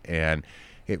to it, and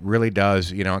it really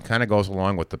does. It kind of goes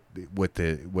along with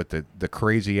the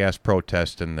crazy ass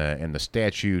protest and the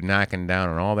statue knocking down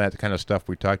and all that kind of stuff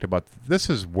we talked about. This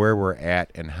is where we're at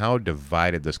and how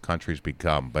divided this country's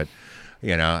become. But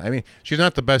she's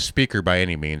not the best speaker by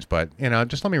any means, but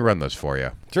just let me run this for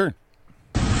you. Sure.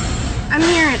 I'm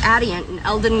here at Adient in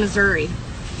Eldon, Missouri.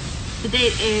 The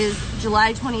date is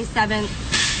July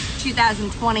 27th,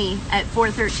 2020 at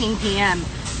 4:13 p.m.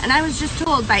 And I was just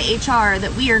told by HR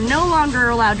that we are no longer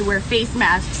allowed to wear face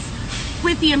masks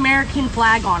with the American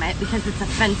flag on it because it's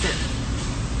offensive.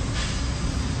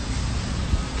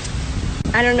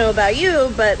 I don't know about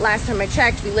you, but last time I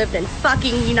checked, we lived in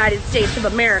fucking United States of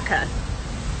America.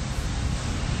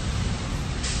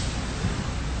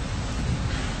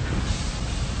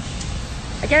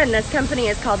 Again, this company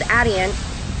is called Adient,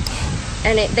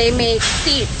 and they make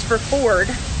seats for Ford.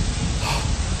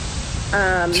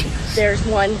 There's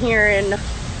one here in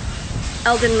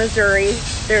Eldon, Missouri.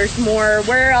 There's more.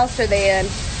 Where else are they in?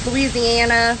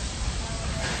 Louisiana,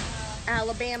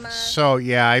 Alabama. So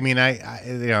yeah,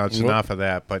 it's enough of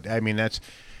that. But that's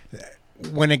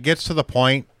when it gets to the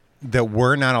point that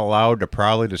we're not allowed to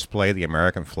proudly display the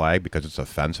American flag because it's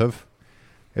offensive.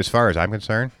 As far as I'm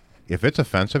concerned, if it's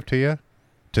offensive to you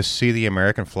to see the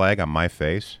American flag on my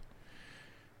face,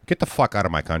 get the fuck out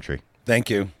of my country. Thank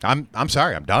you. I'm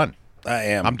sorry. I'm done. I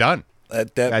am. I'm done.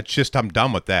 That's just, I'm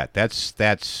done with that.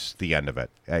 That's the end of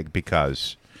it,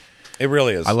 because it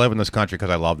really is. I live in this country because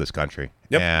I love this country.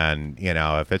 Yep. And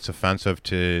if it's offensive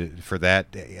for that,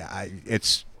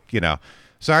 it's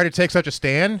sorry to take such a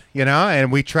stand.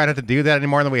 And we try not to do that any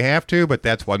more than we have to. But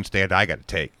that's one stand I got to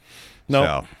take. No,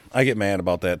 so, I get mad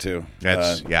about that too.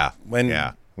 That's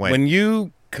when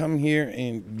you come here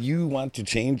and you want to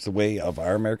change the way of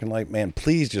our American life, man,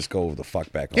 please just go the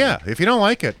fuck back home. Yeah, if you don't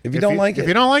like it. If you don't like it,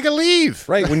 leave.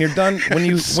 Right, when you're done, when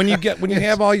you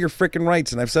have all your freaking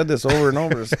rights, and I've said this over and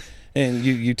over, and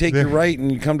you take your right and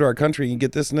you come to our country and you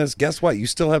get this and this, guess what? You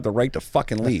still have the right to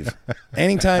fucking leave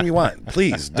anytime you want.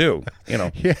 Please do. You're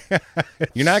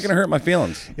not going to hurt my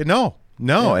feelings. No,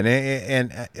 yeah.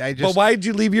 and I just. But why did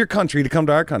you leave your country to come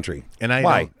to our country? And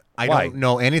why? I don't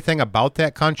know anything about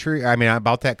that country.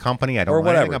 About that company. I don't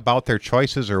know anything about their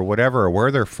choices or whatever, or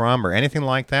where they're from or anything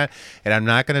like that. And I'm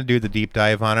not going to do the deep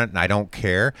dive on it, and I don't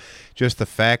care. Just the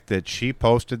fact that she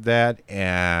posted that,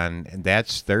 and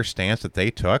that's their stance that they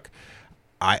took.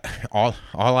 All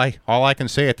I can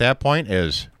say at that point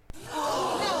is.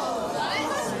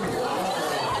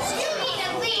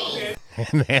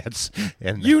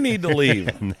 And you need to leave.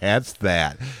 And that's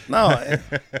that. No,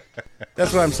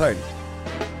 that's what I'm saying.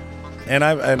 And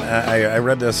I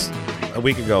read this a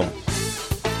week ago,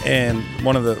 and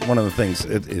one of the things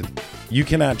you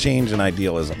cannot change an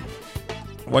idealism.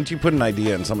 Once you put an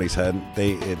idea in somebody's head,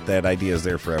 that idea is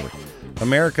there forever.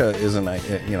 America isn't,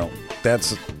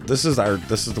 this is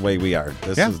the way we are.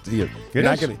 You're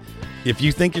not gonna. If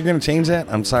you think you're going to change that,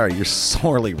 I'm sorry, you're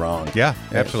sorely wrong. Yeah,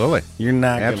 absolutely. You're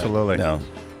not absolutely gonna,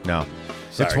 no.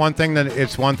 Sorry. It's one thing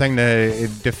to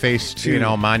deface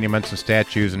monuments and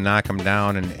statues and knock them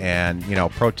down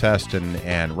and protest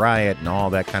and riot and all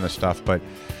that kind of stuff. But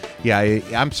yeah,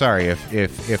 I'm sorry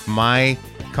if my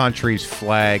country's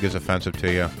flag is offensive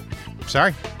to you.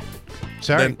 Sorry.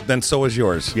 Then so is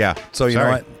yours. Yeah. So you know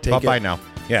what? Take bye now.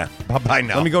 Yeah. Bye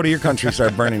now. Let me go to your country and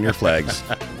start burning your flags.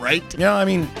 Right. Yeah.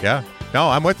 Yeah. No,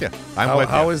 I'm with you.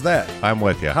 How is that? I'm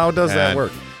with you. How does that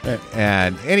work?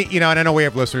 And and I know we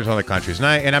have listeners in other countries,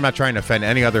 and I'm not trying to offend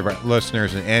any other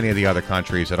listeners in any of the other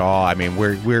countries at all. I mean,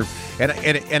 we're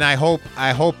and I hope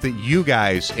that you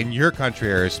guys in your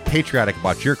country are as patriotic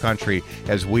about your country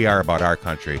as we are about our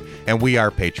country, and we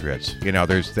are patriots.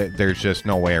 There's just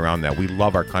no way around that. We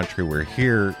love our country. We're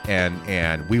here,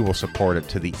 and we will support it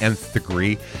to the nth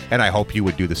degree. And I hope you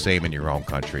would do the same in your own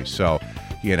country. So.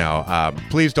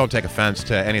 Please don't take offense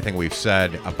to anything we've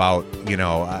said about,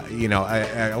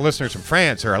 listeners from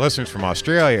France or our listeners from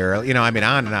Australia or, on and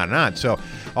on and on and on. So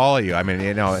all of you,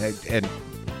 and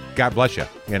God bless you,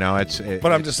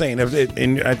 But I'm just saying,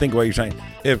 and I think what you're saying,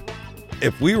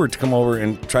 if we were to come over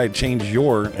and try to change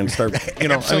and start,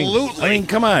 Absolutely. I mean,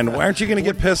 come on, why aren't you going to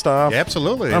get pissed off?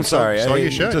 Absolutely. I'm sorry. So you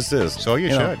should. It just is. So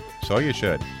you should. So you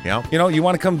should. Yeah. You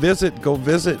want to come visit, go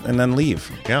visit, and then leave.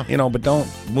 Yeah. But don't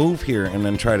move here and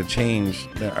then try to change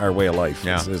our way of life.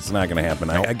 Yeah. It's not going to happen.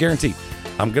 Nope. I guarantee.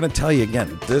 I'm going to tell you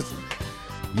again.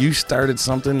 You started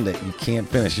something that you can't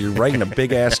finish. You're writing a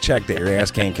big ass check that your ass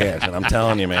can't cash, and I'm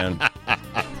telling you, man.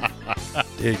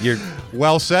 You're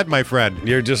well said, my friend.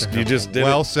 you just did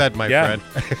well it. said, my Yeah.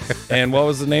 friend. And what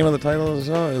was the name of the title of the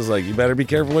show? It was like, you better be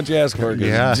careful what you ask for, because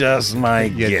Yeah. you just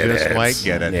might You get just it. might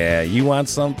get it. Yeah, you want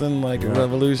something like a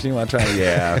revolution? You want to try to,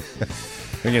 yeah.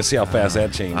 We're going to see how fast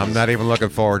that changes. I'm not even looking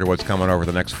forward to what's coming over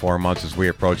the next 4 months as we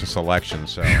approach this election.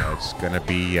 So it's going to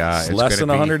be It's less than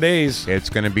 100 days. It's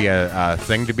going to be a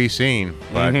thing to be seen.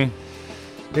 But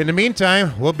Mm-hmm. in the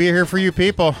meantime, we'll be here for you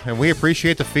people, and we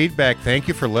appreciate the feedback. Thank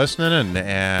you for listening,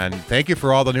 and thank you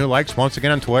for all the new likes once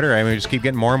again on Twitter. I mean, we just keep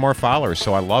getting more and more followers,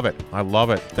 so I love it. I love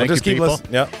it. Thank you, people.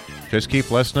 Just keep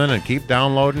listening and keep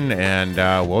downloading, and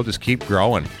we'll just keep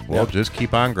growing. We'll just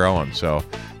keep on growing. So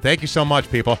thank you so much,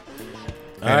 people.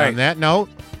 All And right. on that note,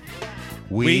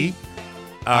 we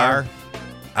are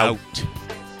out.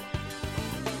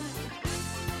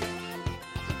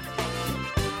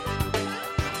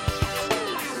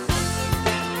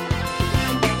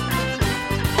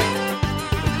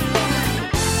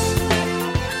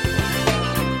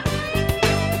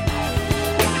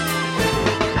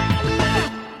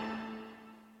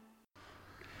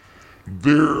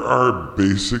 There are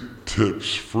basic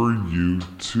tips for you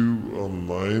to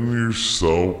align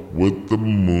yourself with the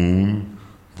moon,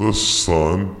 the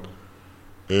sun,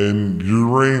 and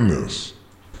Uranus.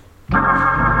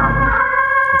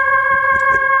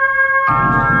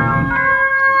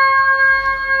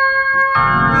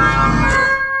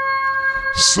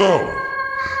 So,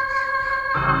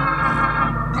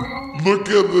 look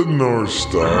at the North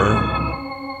Star.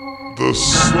 The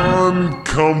sun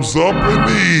comes up in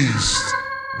the east,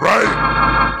 right?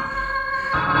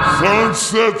 Sun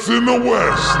sets in the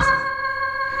west.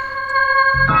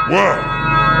 Well,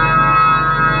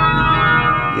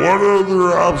 what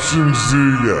other options do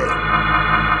you got?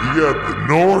 You got the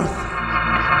north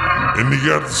and you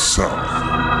got the south.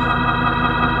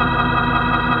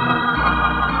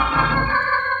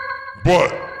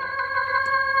 But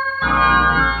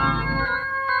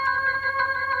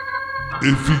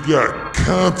if you got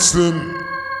constant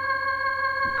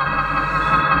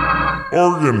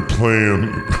organ playing,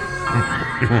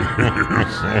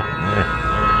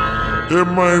 it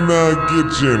might not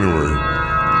get you anywhere.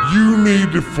 You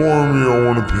need to form your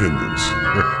own opinions.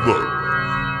 Look,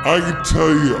 I can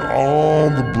tell you all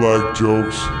the black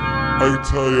jokes. I can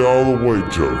tell you all the white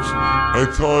jokes. I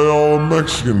can tell you all the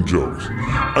Mexican jokes.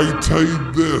 I can tell you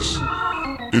this.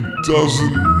 It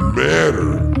doesn't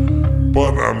matter.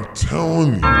 But I'm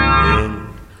telling you, man,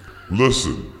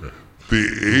 listen, the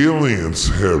aliens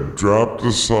have dropped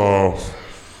us off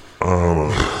on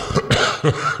a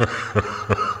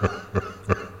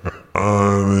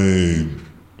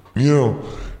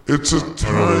it's a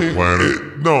time planet.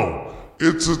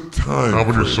 It's a time. How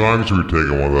many songs are we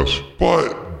taking with us?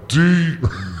 But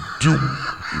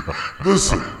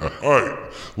listen, alright.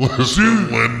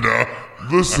 Listen, Linda.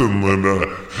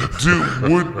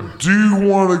 Do you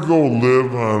want to go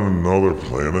live on another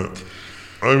planet?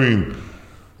 I mean,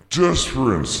 just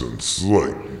for instance,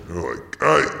 like,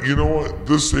 you know what?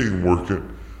 This ain't working.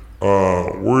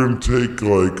 We're gonna take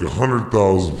like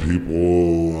 100,000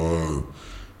 people,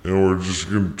 and we're just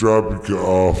gonna drop you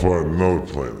off on another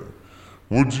planet.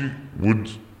 Would you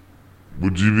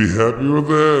be happy with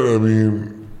that? I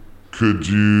mean, could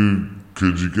you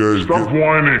guys Stop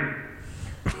whining.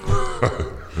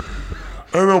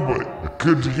 I know, but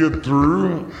could you get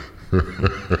through?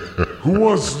 Who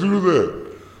wants to do that?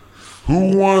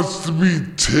 Who wants to be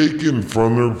taken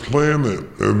from their planet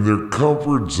and their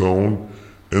comfort zone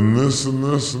and this and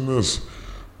this and this?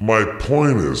 My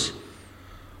point is,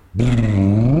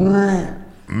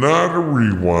 not a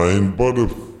rewind, but a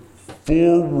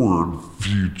forward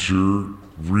future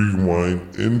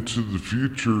rewind into the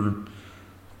future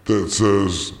that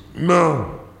says,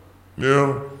 no,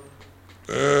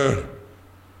 I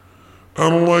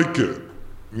don't like it.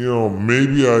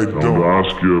 Maybe I don't. I'll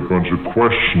ask you a bunch of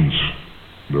questions.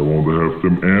 I want to have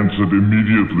them answered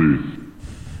immediately.